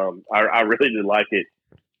 I really did like it.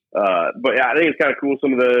 But yeah, I think it's kind of cool.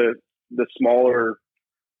 Some of the smaller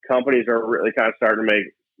companies are really kind of starting to make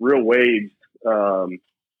real waves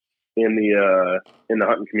in the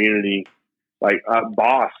hunting community. Like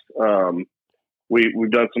Boss,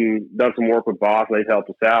 we've done some work with Boss. They've helped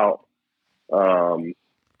us out,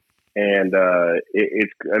 and I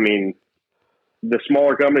mean, the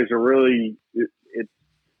smaller companies are really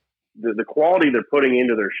the quality they're putting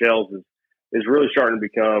into their shells is really starting to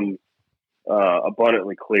become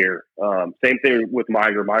abundantly clear. Same thing with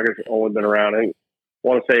Migra. Migra's only been around, I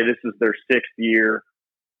want to say this is their 6th year.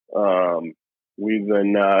 We've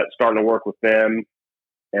been starting to work with them,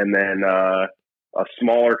 and then a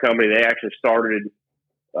smaller company, they actually started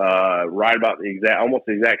right about almost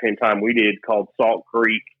the exact same time we did, called Salt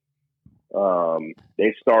Creek.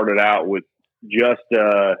 They started out with just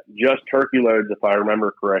turkey loads, if I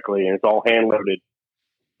remember correctly, and it's all hand loaded.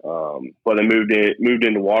 But they moved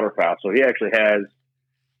into waterfowl. So he actually has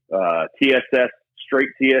straight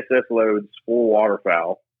TSS loads for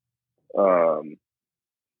waterfowl. And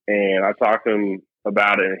I talked to him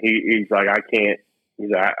about it, and he's like, I can't. He's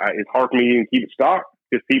like, it's hard for me to even keep it stocked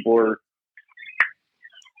because people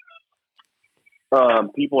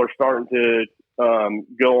are starting to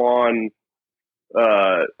go on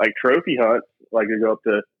like trophy hunts, like they go up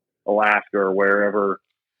to Alaska or wherever,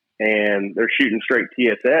 and they're shooting straight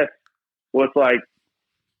TSS. Well, it's like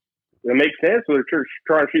it makes sense when they're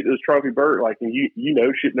trying to shoot those trophy birds. Like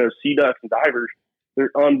shooting those sea ducks and divers, they're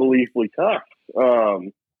unbelievably tough.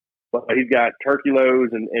 But he's got turkey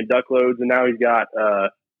loads and duck loads, and now he's got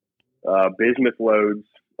bismuth loads.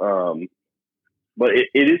 But it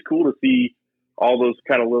is cool to see all those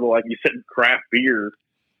kind of little, like you said, craft beer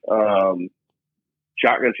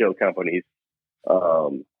shotgun shell companies,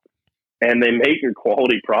 and they make a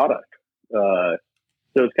quality product. So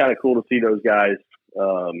it's kind of cool to see those guys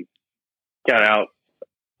kind of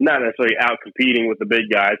not necessarily out competing with the big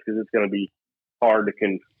guys, because it's going to be hard to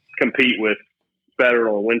compete with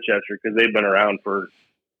Federal and Winchester, because they've been around for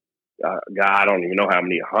I don't even know how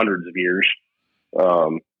many hundreds of years.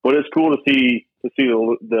 But it's cool to see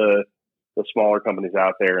the smaller companies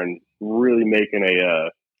out there and really making a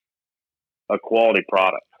quality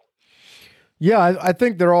product. Yeah, I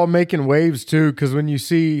think they're all making waves too, because when you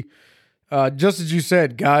see, just as you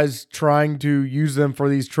said, guys trying to use them for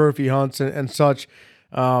these trophy hunts and such.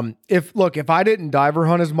 If I didn't diver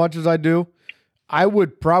hunt as much as I do, I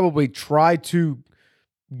would probably try to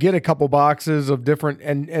get a couple boxes of different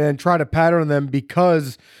and try to pattern them,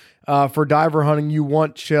 because for diver hunting, you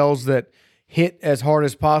want shells that hit as hard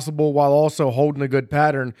as possible while also holding a good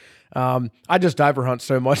pattern. I just diver hunt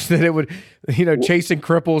so much that it would, chasing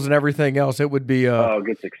cripples and everything else, it would be. What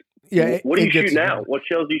do you shoot now? What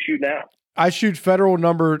shells do you shoot now? I shoot Federal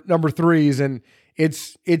number 3s, and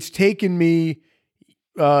it's taken me,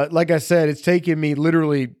 like I said, it's taken me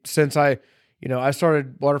literally since I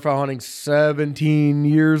started waterfowl hunting 17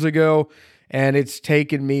 years ago, and it's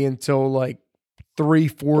taken me until like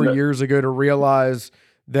 3-4 years ago to realize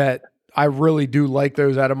that I really do like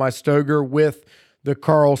those out of my Stoger with the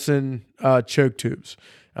Carlson choke tubes.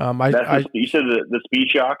 You said the Speed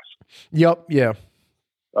Shocks? Yep. Yeah.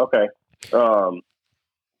 Okay.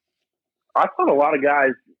 I thought a lot of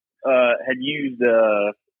guys had used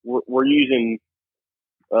were using.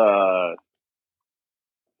 I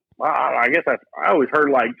guess I always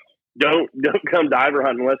heard like don't come diver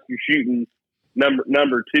hunting unless you're shooting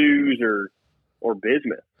number 2s or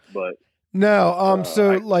bismuth. But no,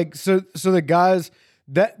 so the guys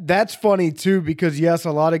that's funny too, because yes,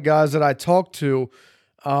 a lot of guys that I talk to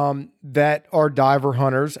that are diver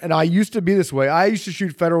hunters, and I used to be this way. I used to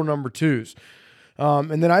shoot Federal number 2s.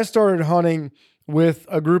 And then I started hunting with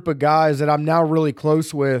a group of guys that I'm now really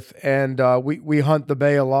close with, and we hunt the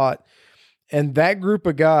Bay a lot. And that group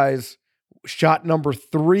of guys shot number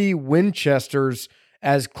 3 Winchesters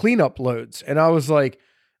as cleanup loads. And I was like,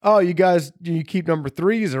 oh, you guys, do you keep number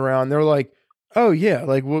 3s around? They're like, oh yeah,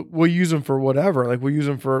 like we'll use them for whatever. Like we'll use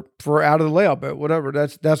them for out of the layout, but whatever.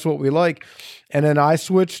 That's what we like. And then I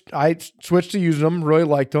switched to using them, really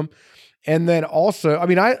liked them. And then also, I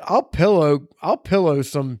mean, I'll pillow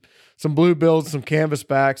some bluebills, some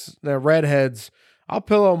canvasbacks, the redheads. I'll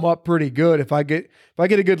pillow them up pretty good if I get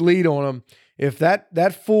a good lead on them. If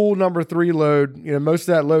that full number 3 load, most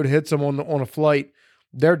of that load hits them on a flight,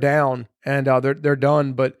 they're down and they're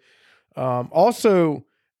done. But also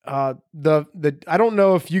the I don't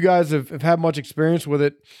know if you guys have had much experience with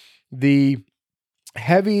it. The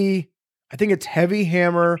heavy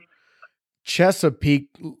hammer Chesapeake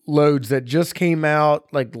loads that just came out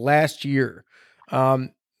like last year.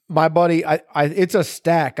 My buddy, it's a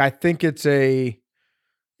stack. I think it's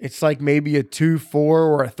like maybe a 2.4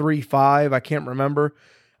 or a 3.5. I can't remember.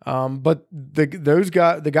 But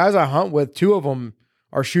the guys I hunt with, 2 of them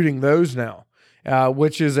are shooting those now,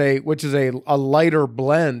 which is a lighter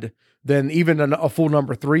blend than even a full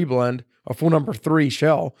number 3 blend, a full number 3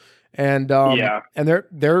 shell. And and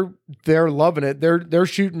they're loving it. They're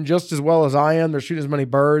shooting just as well as I am. They're shooting as many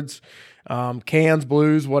birds, cans,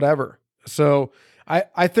 blues, whatever. So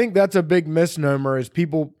I think that's a big misnomer, is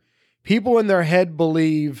people in their head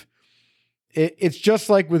believe it's just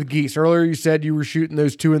like with geese. Earlier you said you were shooting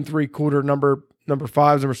those 2 3/4 number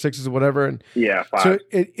 5s, number 6s, whatever. And yeah, 5. So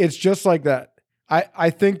it's just like that. I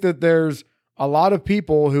think that there's a lot of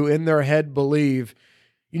people who in their head believe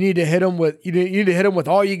you need to hit them with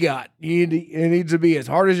all you got. It needs to be as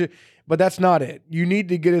hard as you. but that's not it. You need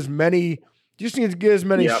to get as many. You just need to get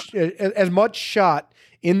as much shot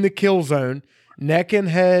in the kill zone, neck and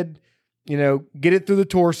head. Get it through the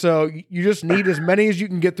torso. You just need as many as you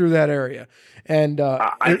can get through that area, and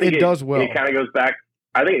it does well. It kind of goes back.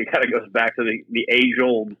 I think it kind of goes back to the age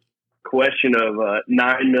old question of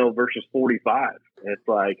 9 mil versus 45. It's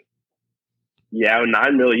like, yeah,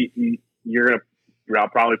 9 mil, you're gonna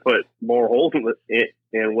probably put more holes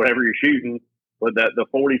in whatever you're shooting, but the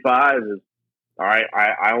 45 is all right.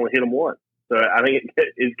 I only hit them once, so I think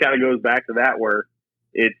it kind of goes back to that where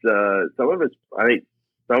it's some of it's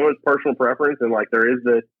personal preference, and like there is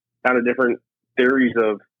the kind of different theories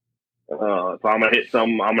of if I'm gonna hit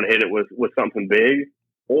something, I'm gonna hit it with something big,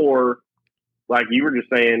 or like you were just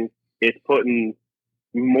saying, it's putting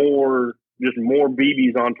more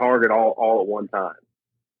BBs on target all at one time.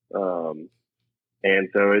 And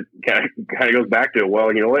so it kind of goes back to,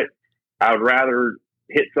 well, you know what? I would rather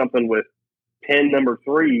hit something with 10 number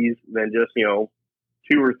 3s than just, 2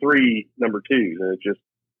 or 3 number 2s. And it's just,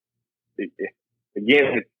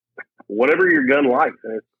 again, whatever your gun likes.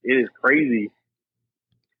 And it is crazy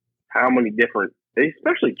how many different,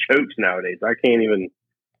 especially chokes nowadays. I can't even,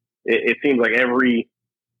 it seems like every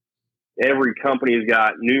company has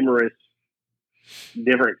got numerous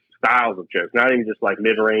different styles of chokes, not even just like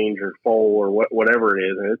mid-range or full or whatever it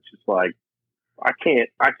is. And it's just like, I can't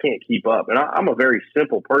keep up. And I'm a very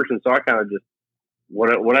simple person. So I kind of just,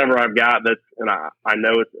 whatever I've got and I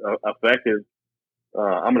know it's effective,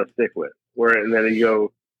 I'm going to stick with. And then you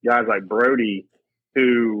go guys like Brody,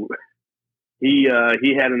 who he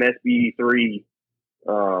had an SB3.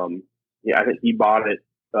 I think he bought it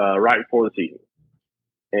right before the season,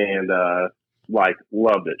 and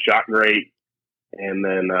loved it, shot great. And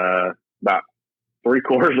then about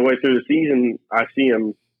 3/4 of the way through the season, I see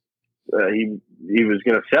him. He was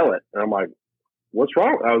going to sell it, and I'm like, "What's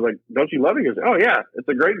wrong?" I was like, "Don't you love it?" He goes, "Oh yeah, it's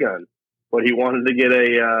a great gun." But he wanted to get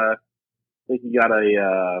I think he got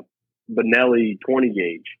a Benelli 20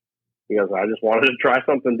 gauge. He goes, "I just wanted to try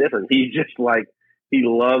something different." He's just like, he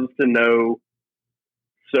loves to know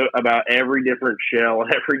about every different shell,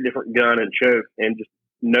 every different gun and choke, and just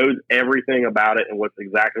knows everything about it and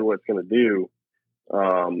exactly what it's going to do.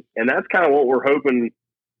 And that's kind of what we're hoping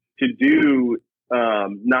to do,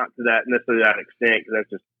 not to that necessarily that extent, because that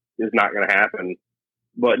just is not going to happen.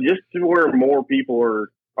 But just to where more people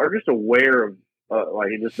are just aware of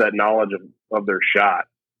just that knowledge of their shot.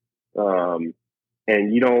 And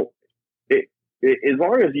you don't, as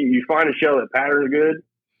long as you find a shell that patterns good,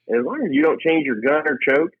 and as long as you don't change your gun or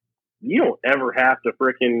choke, you don't ever have to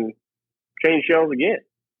frickin' change shells again.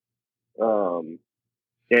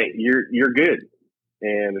 You're good.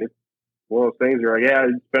 And it's one of those things where, yeah,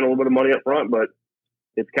 you spend a little bit of money up front, but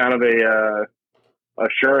it's kind of a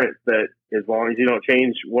assurance that as long as you don't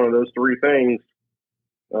change one of those 3 things,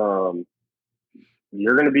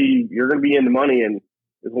 you're going to be in the money, and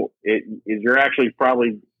you're actually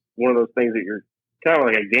probably one of those things that you're kind of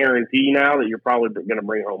like a guarantee now that you're probably going to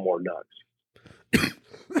bring home more ducks.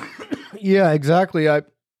 Yeah, exactly. I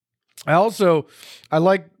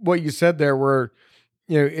like what you said there, where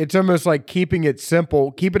it's almost like keeping it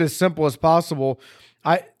simple, keep it as simple as possible.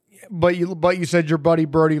 But you said your buddy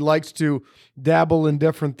Brody likes to dabble in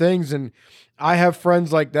different things, and I have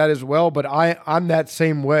friends like that as well. But I'm that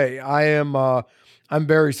same way. I'm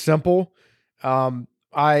very simple.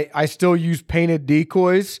 I still use painted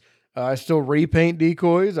decoys. I still repaint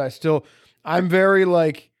decoys. I'm very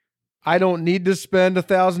I don't need to spend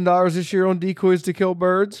 $1,000 this year on decoys to kill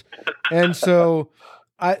birds. And so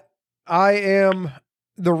I am,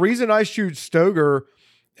 the reason I shoot Stoeger,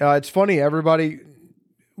 it's funny,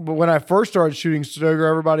 when I first started shooting Stoeger,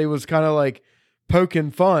 everybody was kind of like poking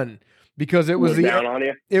fun because it was the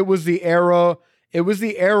era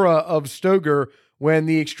of Stoeger when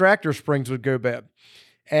the extractor springs would go bad.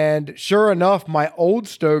 And sure enough, my old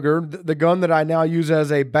Stoeger, the gun that I now use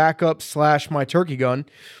as a backup / my turkey gun,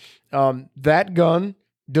 that gun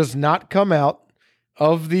does not come out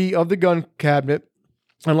of the gun cabinet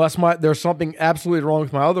unless there's something absolutely wrong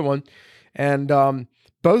with my other one. And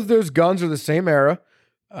both of those guns are the same era.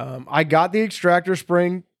 I got the extractor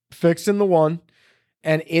spring fixed in the one,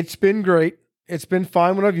 and it's been great. It's been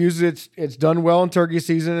fine when I've used it. It's done well in turkey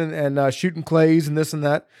season and shooting clays and this and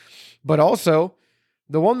that. But also,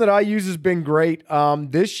 the one that I use has been great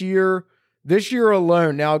this year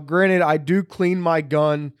alone. Now, granted, I do clean my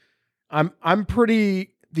gun. I'm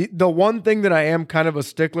pretty. The one thing that I am kind of a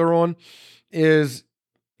stickler on is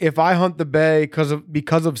if I hunt the bay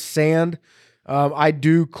because of sand, I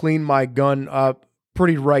do clean my gun up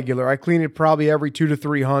pretty regular. I clean it probably every 2 to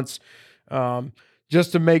 3 hunts.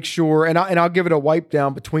 just to make sure. And I'll give it a wipe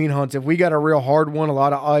down between hunts. If we got a real hard one, a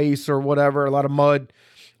lot of ice or whatever, a lot of mud,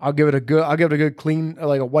 I'll give it a good clean,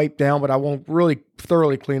 like a wipe down, but I won't really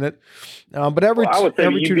thoroughly clean it. But every 2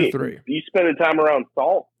 to 3. You spend the time around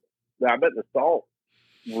salt. I bet the salt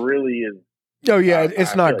really is. Oh yeah,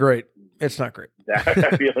 it's not great. It's not great.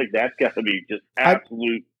 I feel like that's got to be just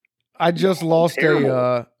absolute. I just lost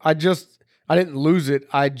terrible. I didn't lose it.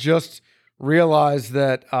 I just realized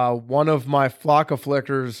that one of my flock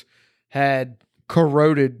afflictors had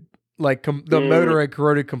corroded, like the motor had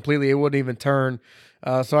corroded completely. It wouldn't even turn.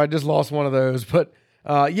 So I just lost one of those. But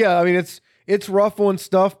yeah, I mean it's rough on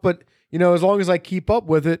stuff, but as long as I keep up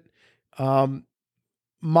with it,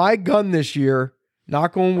 my gun this year,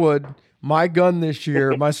 knock on wood, my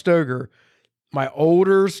Stoger, my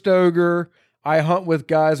older Stoger, I hunt with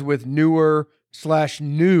guys with newer /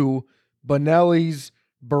 new Benellis,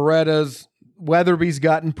 Berettas, Weatherby's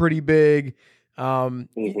gotten pretty big,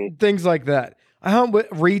 things like that. I hunt with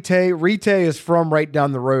Rite. Rite is from right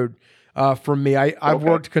down the road from me. I've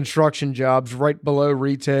worked construction jobs right below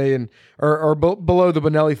Rite or below the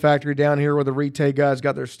Benelli factory down here where the Rite guys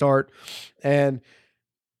got their start. And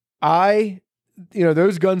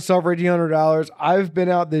those guns sell for $1,800. I've been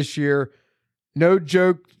out this year, no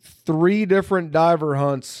joke, 3 different diver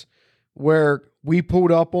hunts where we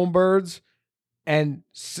pulled up on birds and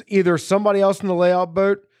either somebody else in the layout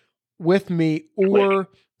boat with me or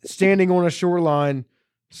standing on a shoreline,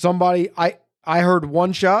 I heard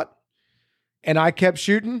one shot and I kept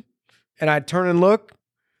shooting and I turn and look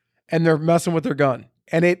and they're messing with their gun.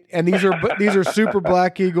 And these are super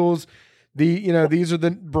Black Eagles. These are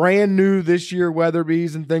the brand new this year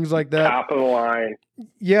Weatherbys and things like that. Top of the line.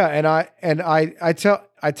 Yeah, and I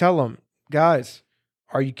tell them, guys,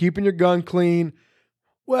 are you keeping your gun clean?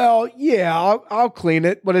 Well, yeah, I'll clean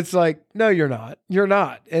it, but it's like, no, you're not. You're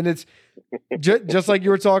not. And it's just like you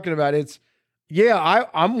were talking about. It's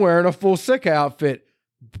I'm wearing a full Sika outfit,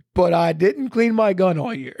 but I didn't clean my gun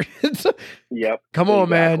all year. Yep. Come on,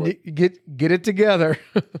 man, get it together.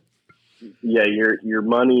 Yeah, your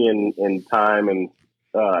money and time and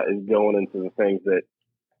is going into the things that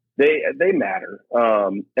they matter.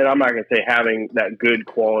 And I'm not going to say having that good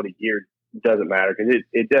quality gear doesn't matter because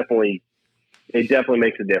it definitely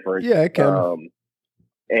makes a difference. Yeah, it can.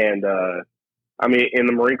 I mean, in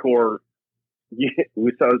the Marine Corps,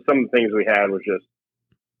 we saw some of the things we had was just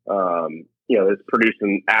it's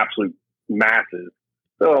producing absolute masses.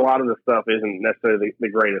 So a lot of the stuff isn't necessarily the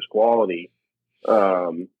greatest quality.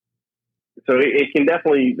 So it can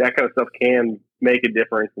definitely, that kind of stuff can make a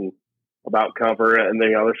difference about comfort. And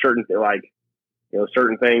then, there's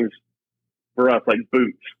certain things for us, like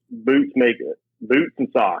boots and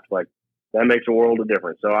socks, like that makes a world of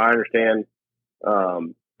difference. So I understand.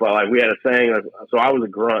 But like we had a saying, so I was a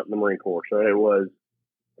grunt in the Marine Corps. So it was,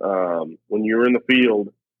 when you were in the field,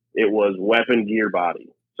 it was weapon, gear,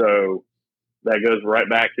 body. So that goes right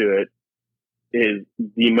back to it is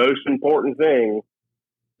the most important thing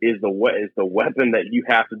is the weapon that you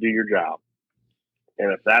have to do your job.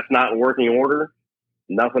 And if that's not in working order,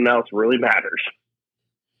 nothing else really matters.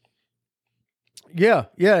 Yeah,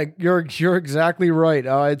 you're exactly right.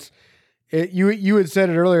 You had said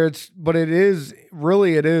it earlier. It's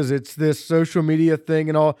this social media thing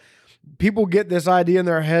and all. People get this idea in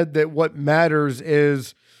their head that what matters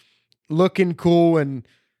is looking cool, and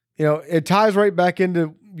it ties right back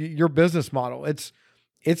into your business model. It's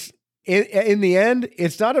in the end,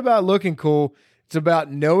 it's not about looking cool. It's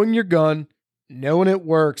about knowing your gun, knowing it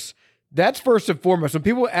works. That's first and foremost. When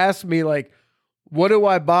people ask me like, what do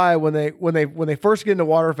I buy when they first get into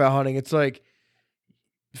waterfowl hunting? It's like,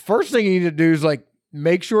 first thing you need to do is like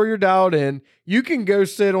make sure you're dialed in. You can go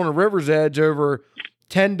sit on a river's edge over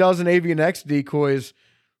 10 dozen avian X decoys,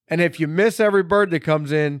 and if you miss every bird that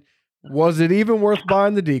comes in, was it even worth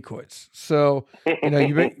buying the decoys? So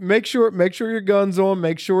you make sure your gun's on,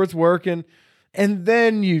 make sure it's working, and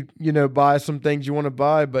then you buy some things you want to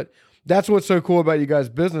buy. But that's what's so cool about you guys'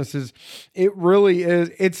 business is it really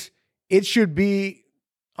is. It should be,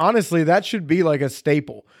 honestly, that should be like a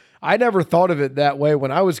staple. I never thought of it that way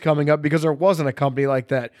when I was coming up because there wasn't a company like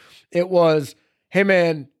that. It was, hey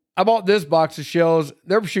man, I bought this box of shells.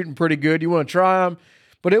 They're shooting pretty good. You want to try them?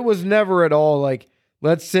 But it was never at all like,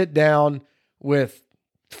 let's sit down with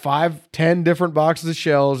 5-10 different boxes of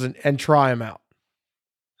shells and try them out.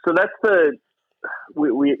 So that's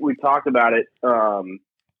we talked about it.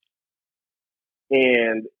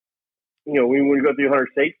 And, when we go through hunter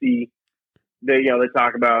safety, they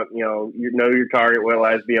talk about, your target, what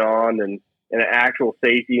lies beyond and actual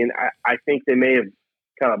safety. And I think they may have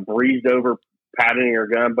kind of breezed over patterning your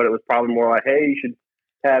gun, but it was probably more like, hey, you should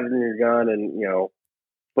pattern your gun and,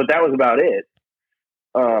 but that was about it.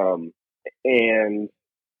 And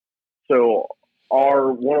so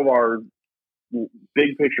one of our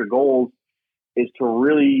big picture goals is to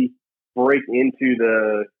really break into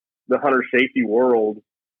the hunter safety world.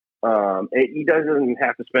 He doesn't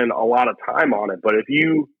have to spend a lot of time on it, but if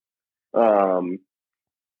you can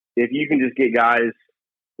just get guys,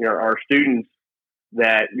 our students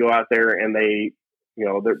that go out there and they're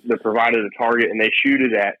provided a target and they shoot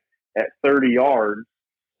it at 30 yards,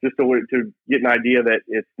 just to get an idea that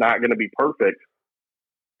it's not going to be perfect.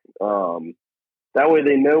 That way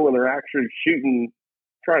they know when they're actually shooting,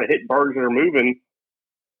 trying to hit birds that are moving,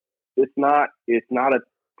 it's not a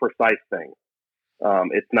precise thing.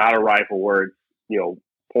 It's not a rifle where it's,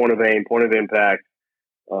 point of aim, point of impact.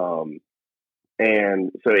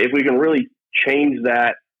 And so if we can really change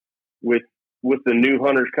that with the new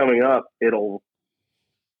hunters coming up,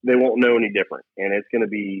 they won't know any different. And it's going to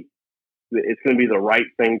be the right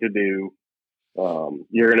thing to do.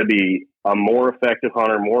 You're going to be a more effective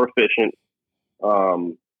hunter, more efficient.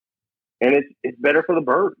 And it's better for the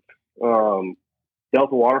birds.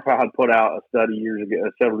 Delta Waterfowl had put out a study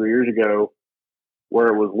several years ago, where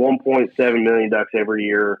it was 1.7 million ducks every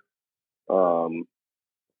year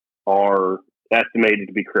are estimated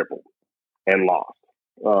to be crippled and lost.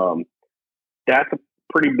 That's a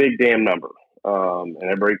pretty big damn number. And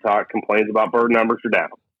everybody complains about bird numbers are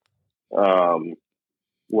down.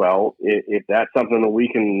 Well, if that's something that we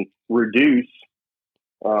can reduce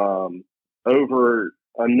over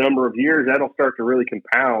a number of years, that'll start to really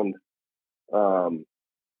compound.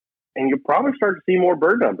 And you'll probably start to see more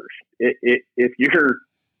bird numbers. If you're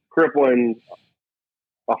crippling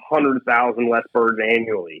 100,000 less birds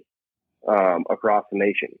annually across the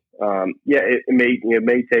nation, it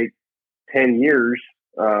may take 10 years,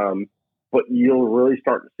 but you'll really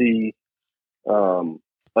start to see a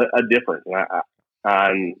difference.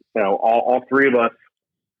 And all three of us,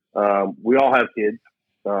 we all have kids,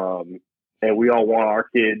 and we all want our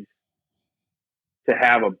kids to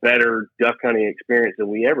have a better duck hunting experience than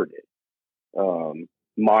we ever did.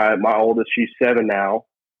 My oldest, she's 7 now,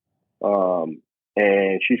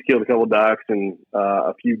 and she's killed a couple of ducks and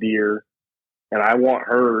a few deer. And I want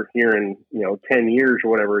her here in 10 years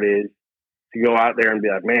or whatever it is to go out there and be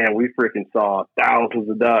like, man, we freaking saw thousands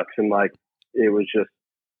of ducks, and like it was just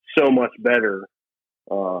so much better.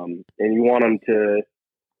 And you want them to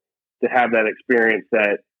have that experience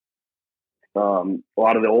that a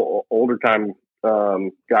lot of the older time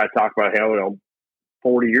guys talk about how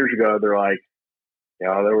 40 years ago they're like,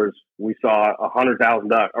 we saw 100,000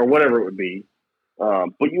 ducks or whatever it would be.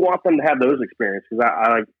 But you want them to have those experiences, because I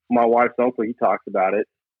like my wife's uncle, he talks about it.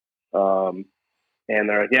 And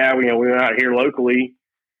they're like, yeah, we went out here locally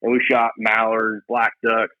and we shot mallards, black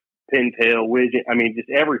ducks, pintail, widgeon. I mean, just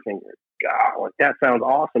everything. God, like that sounds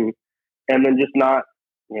awesome. And then just not,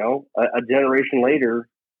 a generation later,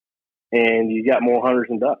 and you got more hunters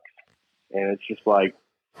than ducks. And it's just like,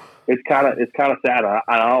 it's kind of sad.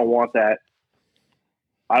 I don't want that.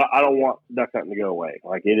 I don't want duck hunting to go away.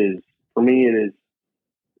 Like it is, for me, it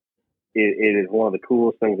is one of the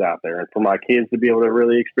coolest things out there. And for my kids to be able to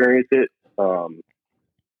really experience it,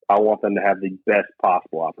 I want them to have the best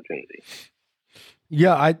possible opportunity.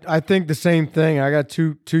 Yeah, I think the same thing. I got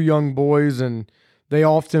two young boys, and they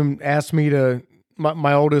often ask me to.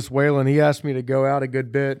 My oldest, Waylon, he asked me to go out a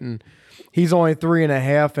good bit, and he's only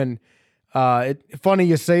 3.5. And funny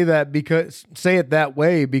you say that, because say it that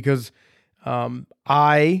way, because we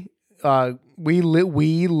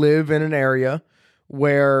live in an area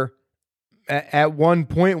where at one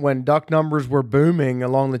point when duck numbers were booming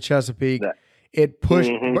along the Chesapeake, it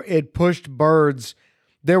pushed birds.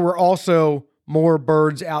 There were also more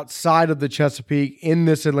birds outside of the Chesapeake in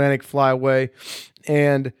this Atlantic flyway,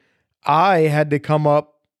 and I had to come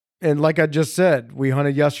up, and like I just said, we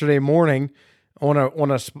hunted yesterday morning on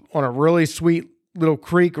a really sweet little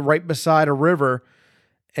creek right beside a river,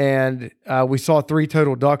 and we saw 3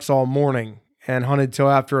 total ducks all morning and hunted till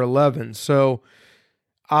after 11. So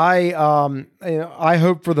I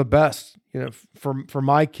hope for the best, for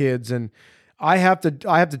my kids, and I have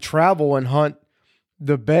to travel and hunt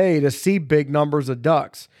the bay to see big numbers of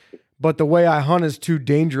ducks. But the way I hunt is too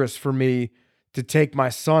dangerous for me to take my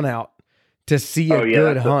son out to see a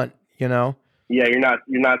good hunt, Yeah, you're not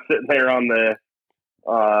sitting there on the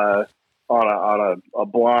on a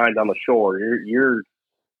blind on the shore.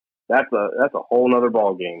 That's a whole nother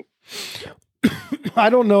ball game. I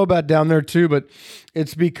don't know about down there too, but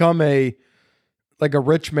it's become a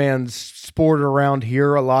rich man's sport around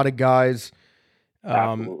here. A lot of guys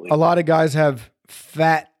have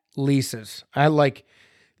fat leases. I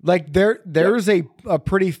there's a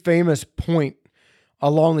pretty famous point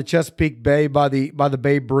along the Chesapeake Bay by the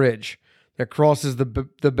Bay Bridge that crosses the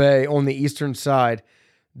bay on the eastern side.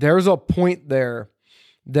 There's a point there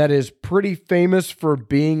that is pretty famous for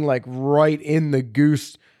being like right in the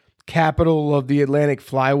goose capital of the Atlantic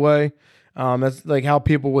Flyway. That's like how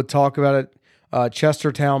people would talk about it,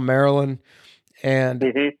 Chestertown, Maryland.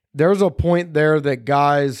 And there's a point there that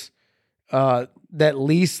guys that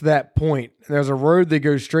lease that point. There's a road that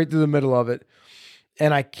goes straight through the middle of it.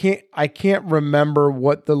 And I can't remember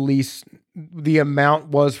what the amount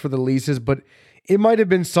was for the leases, but it might have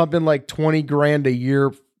been something like 20 grand a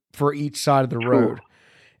year for each side of the road.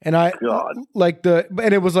 And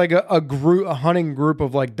and it was like a hunting group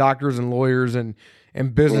of like doctors and lawyers and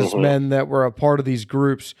businessmen that were a part of these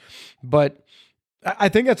groups. But I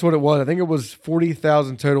think that's what it was. I think it was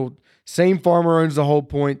 40,000 total. Same farmer owns the whole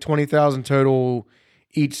point, 20,000 total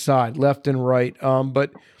each side, left and right.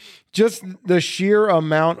 But just the sheer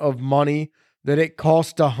amount of money that it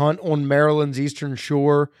costs to hunt on Maryland's eastern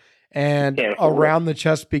shore and around the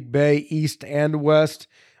Chesapeake Bay, east and west,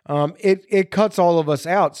 it cuts all of us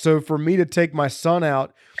out. So for me to take my son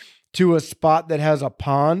out to a spot that has a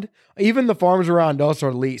pond, even the farms around us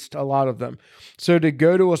are leased, a lot of them. So to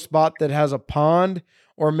go to a spot that has a pond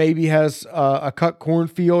or maybe has a cut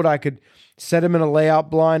cornfield, I could set him in a layout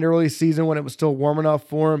blind early season when it was still warm enough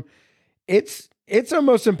for him. It's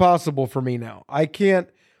almost impossible for me now. I can't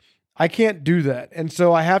do that. And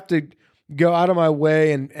so I have to go out of my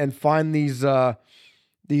way and find these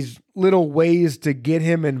little ways to get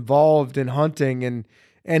him involved in hunting,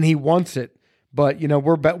 and he wants it. But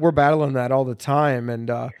we're battling that all the time,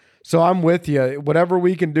 and so I'm with you. Whatever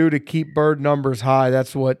we can do to keep bird numbers high,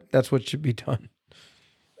 that's what should be done.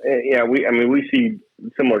 Yeah, we see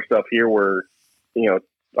similar stuff here where,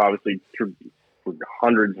 obviously for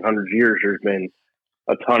hundreds and hundreds of years, there's been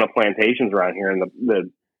a ton of plantations around here, and the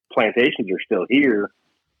plantations are still here.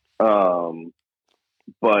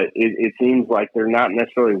 But it seems like they're not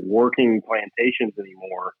necessarily working plantations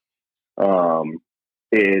anymore.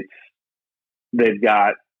 They've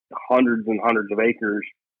got hundreds and hundreds of acres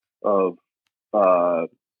of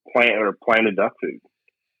planted duck food.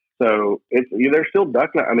 So there's still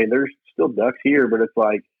there's still ducks here, but it's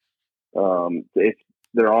like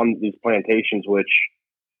they're on these plantations which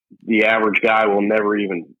the average guy will never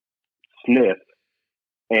even sniff,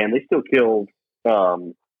 and they still kill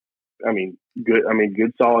good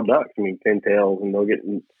solid ducks. Pintails, and they'll get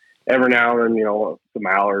every now and then, some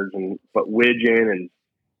mallards but widgeon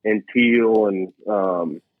and teal, and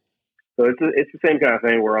so it's the same kind of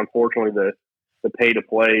thing where unfortunately the pay to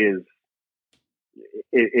play is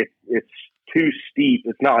it's too steep.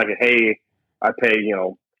 It's not like I pay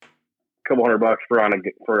a couple $100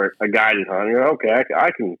 for a guided hunt. Okay,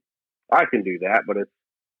 I can do that, but it's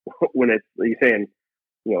when you're saying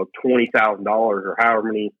 $20,000 or however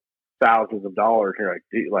many thousands of dollars, you're like,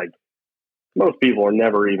 dude, like most people are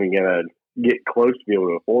never even gonna get close to be able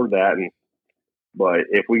to afford that. But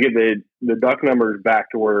if we get the duck numbers back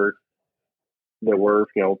to where they were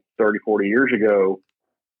 30, 40 years ago,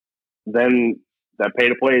 then that pay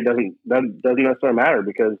to play doesn't necessarily matter,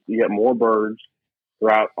 because you get more birds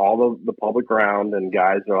throughout all the public ground, and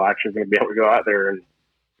guys are actually going to be able to go out there and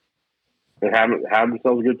have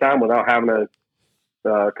themselves a good time without having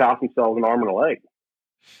to cost themselves an arm and a leg.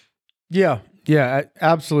 Yeah,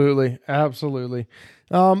 absolutely.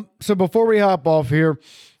 So before we hop off here,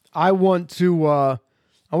 I want to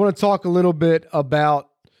talk a little bit about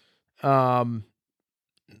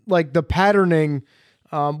like the patterning.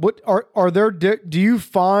 What are there? Do you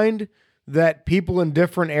find that people in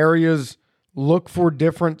different areas look for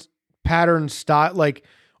different pattern style? Like,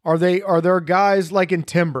 are there guys like in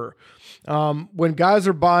timber? When guys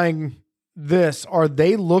are buying this, are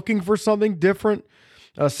they looking for something different?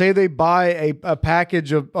 Say they buy a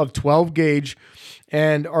package of 12 gauge,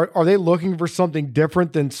 and are they looking for something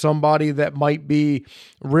different than somebody that might be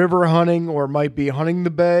river hunting or might be hunting the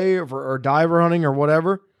bay or diver hunting or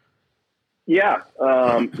whatever? Yeah.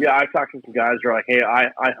 I talked to some guys who are like, hey,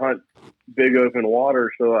 I hunt big open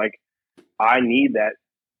water, so like I need that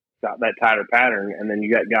tighter pattern. And then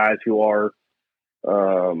you got guys who are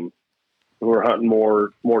hunting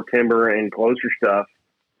more timber and closer stuff,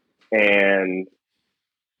 and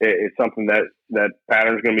it's something that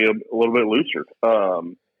pattern is going to be a little bit looser.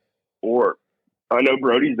 Or I know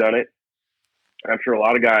Brody's done it. I'm sure a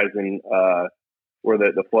lot of guys in where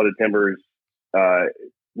the flooded timbers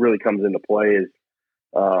really comes into play is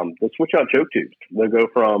they'll switch out choke tubes. They'll go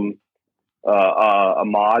from a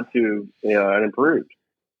mod to an improved.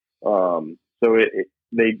 So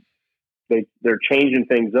they're changing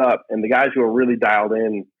things up, and the guys who are really dialed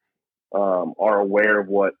in are aware of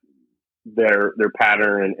what their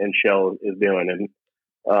pattern and shell is doing. And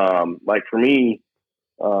like for me,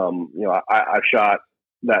 I've shot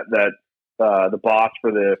the boss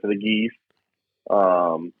for the geese,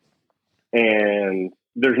 and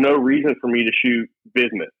there's no reason for me to shoot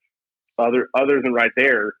bismuth other than right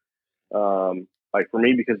there. Like for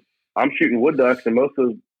me, because I'm shooting wood ducks, and most of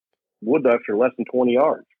those wood ducks are less than 20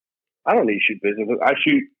 yards. I don't need to shoot bismuth. I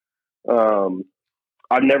shoot.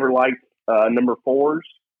 I've never liked number fours.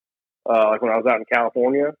 Like when I was out in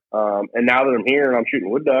California, and now that I'm here and I'm shooting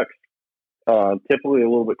wood ducks, typically a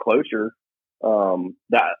little bit closer.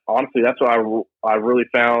 That honestly, that's what I really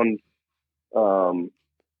found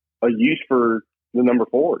a use for the number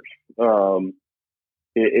fours.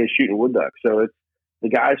 Is shooting wood ducks. So it's the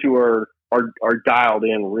guys who are dialed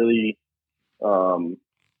in really,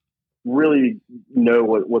 really know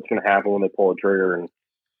what's going to happen when they pull a trigger, and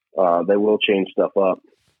they will change stuff up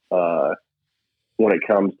when it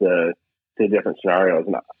comes to different scenarios.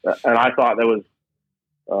 And I thought that was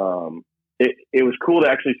it was cool to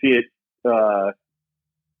actually see it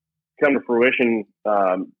come to fruition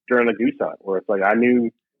during the goose hunt, where it's like I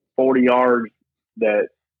knew 40 yards that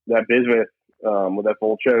bismuth with that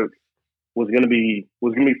full choke was gonna be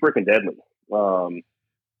freaking deadly. And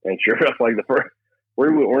sure enough, like the first, we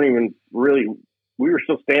weren't even really, we were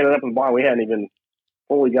still standing up in the blind. We hadn't even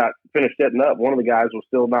fully got finished setting up. One of the guys was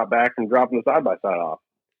still not back from dropping the side by side off,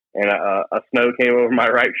 and a snow came over my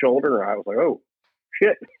right shoulder, and I was like, oh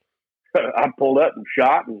shit. I pulled up and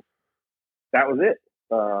shot, and that was it.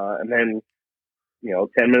 And then,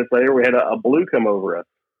 10 minutes later, we had a blue come over us.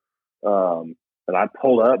 And I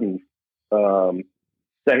pulled up and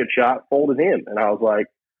second shot folded him. And I was like,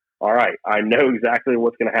 all right, I know exactly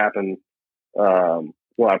what's going to happen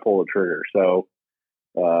when I pull the trigger. So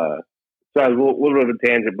I was a little bit of a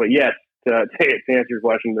tangent. But yes, to answer your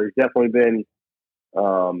question, there's definitely been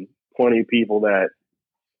plenty of people that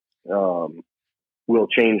will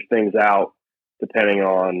change things out depending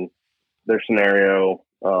on their scenario,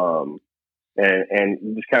 and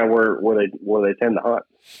just kind of where they tend to hunt.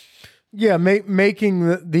 Yeah,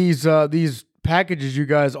 making these packages you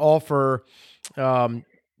guys offer 2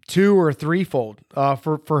 or 3-fold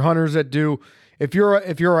for hunters that do. If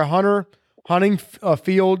you're a hunter hunting a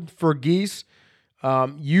field for geese,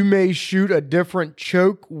 you may shoot a different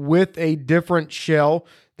choke with a different shell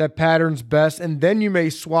that patterns best, and then you may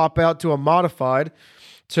swap out to a modified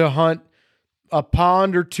to hunt a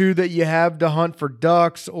pond or two that you have to hunt for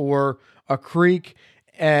ducks, or a creek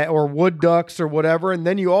or wood ducks or whatever. And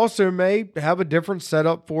then you also may have a different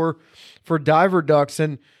setup for diver ducks.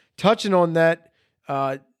 And touching on that,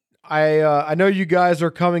 I know you guys are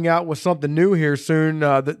coming out with something new here soon,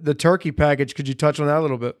 the turkey package. Could you touch on that a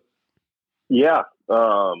little bit? Yeah.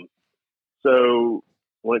 So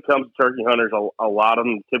when it comes to turkey hunters, a lot of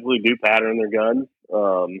them typically do pattern their guns.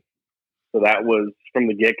 So that was from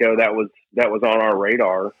the get-go, that was on our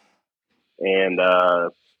radar. And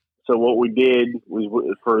so what we did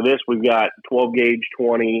was, for this, we've got 12 gauge,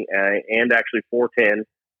 20, and actually 410.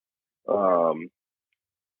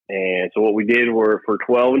 And so what we did were for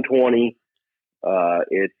 12 and 20,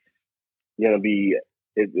 it's going to be,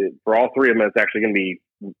 for all three of them, it's actually going to be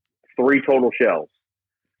 3 total shells.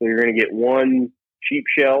 So you're going to get 1 cheap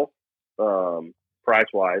shell,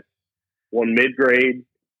 price-wise, 1 mid-grade,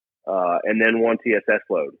 and then 1 TSS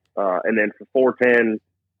load. And then for 410,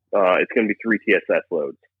 it's going to be 3 TSS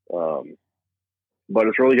loads. But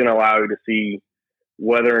it's really going to allow you to see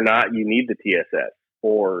whether or not you need the TSS.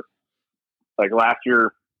 Or like last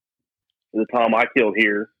year, the Tom I killed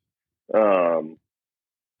here,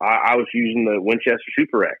 I was using the Winchester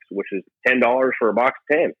Super X, which is $10 for a box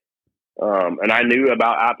of 10. And I knew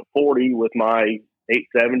about out to 40 with my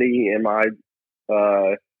 870 and my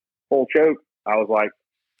full choke. I was like,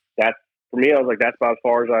 that's about as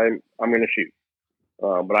far as I'm going to shoot.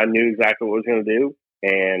 But I knew exactly what I was going to do,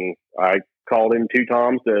 and I called in 2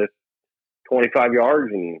 toms to 25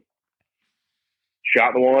 yards and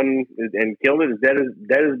shot the one and killed it as dead as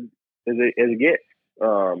it gets.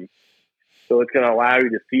 So it's going to allow you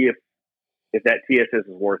to see if that TSS is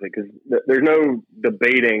worth it, because there's no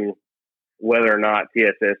debating whether or not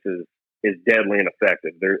TSS is deadly and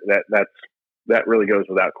effective. That really goes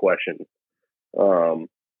without question.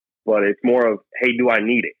 But it's more of, hey, do I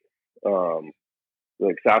need it?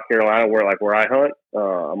 Like South Carolina, where I hunt,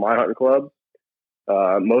 my hunting club,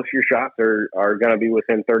 most of your shots are going to be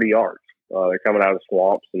within 30 yards. They're coming out of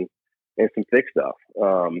swamps and some thick stuff.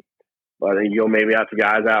 But then you'll maybe out to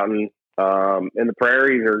guys out in the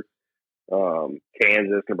prairies or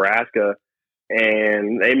Kansas, Nebraska,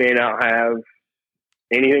 and they may not have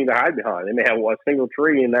anything to hide behind. They may have a single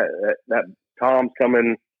tree, and that Tom's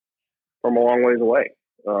coming from a long ways away.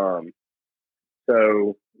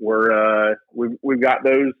 So we've got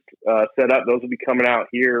those set up. Those will be coming out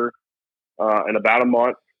here in about a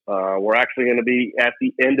month. We're actually going to be at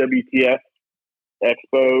the NWTF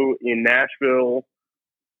Expo in Nashville.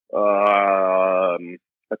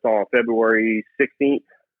 That's on February 16th.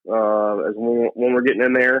 As when we're getting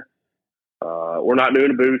in there. We're not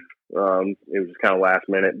doing a booth. It was just kind of last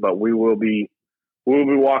minute, but we'll be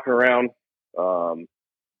walking around.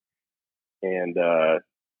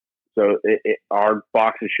 So our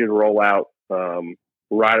boxes should roll out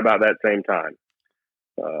right about that same time.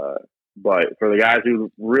 But for the guys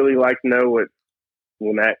who really like to know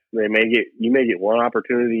you may get one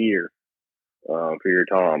opportunity a year for your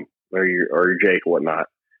Tom or your Jake or whatnot.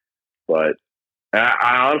 But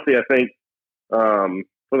I honestly think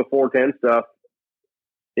for the 410 stuff,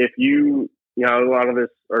 if you know, a lot of us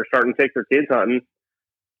are starting to take their kids hunting,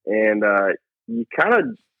 and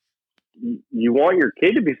you want your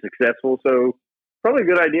kid to be successful, so probably a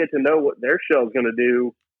good idea to know what their shell's going to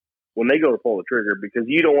do when they go to pull the trigger, because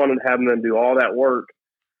you don't want to have them do all that work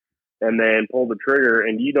and then pull the trigger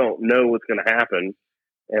and you don't know what's going to happen.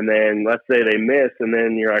 And then let's say they miss, and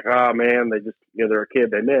then you're like, oh man, they just, they're a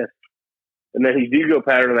kid, they missed. And then you do go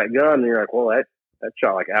pattern that gun, and you're like, well, that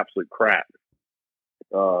shot like absolute crap.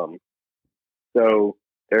 So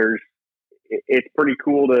it's pretty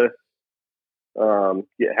cool to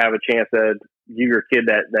have a chance to give your kid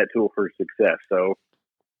that tool for success. So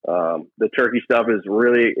the turkey stuff is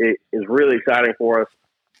really exciting for us.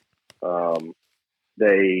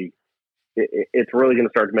 It's really going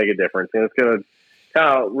to start to make a difference, and it's going to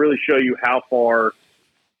kind of really show you how far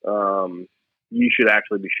you should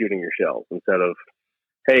actually be shooting your shells, instead of,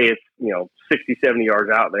 hey, it's 60, 70 yards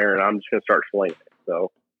out there and I'm just going to start slinging it.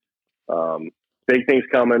 So big things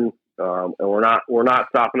coming, and we're not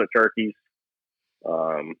stopping at turkeys.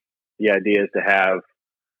 The idea is to have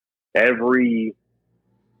every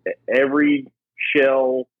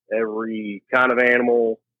shell, every kind of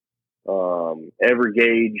animal, every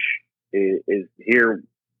gauge is here,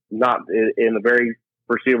 not in the very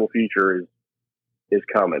foreseeable future is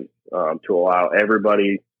coming, to allow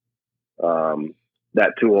everybody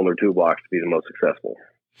that tool in their toolbox to be the most successful.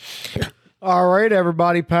 All right,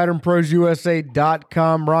 everybody,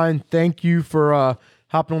 patternprosusa.com. Ryan, thank you for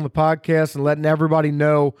hopping on the podcast and letting everybody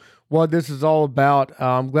know what this is all about.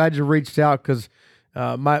 I'm glad you reached out, because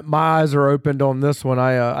my eyes are opened on this one.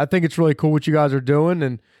 I think it's really cool what you guys are doing,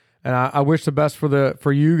 and I wish the best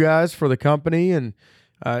for you guys, for the company, and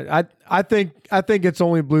I think it's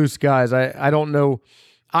only blue skies. I don't know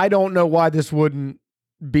why this wouldn't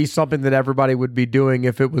be something that everybody would be doing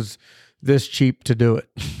if it was this cheap to do it.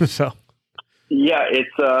 So yeah,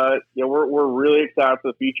 it's we're really excited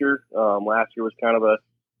for the future. Last year was kind of a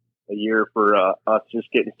year for us just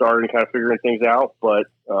getting started and kind of figuring things out, but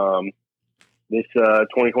this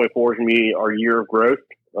 2024 is going to be our year of growth.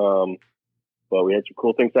 But we had some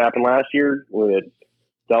cool things happen last year. We had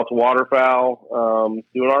Delta Waterfowl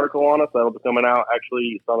do an article on us. That'll be coming out.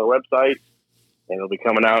 Actually, it's on their website, and it'll be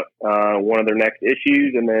coming out one of their next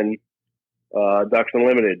issues. And then Ducks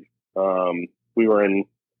Unlimited, we were in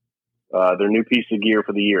their new piece of gear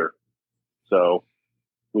for the year. So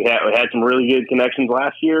we had some really good connections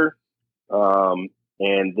last year, and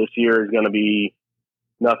this year is going to be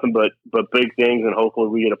nothing but big things. And hopefully,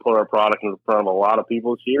 we get to put our product in front of a lot of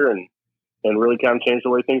people this year, and really kind of change the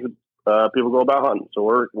way things people go about hunting. So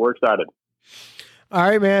we're excited. All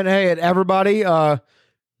right, man. Hey, everybody,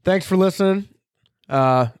 thanks for listening.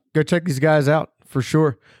 Go check these guys out for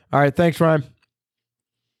sure. All right, thanks, Ryan.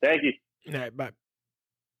 Thank you. All right, bye.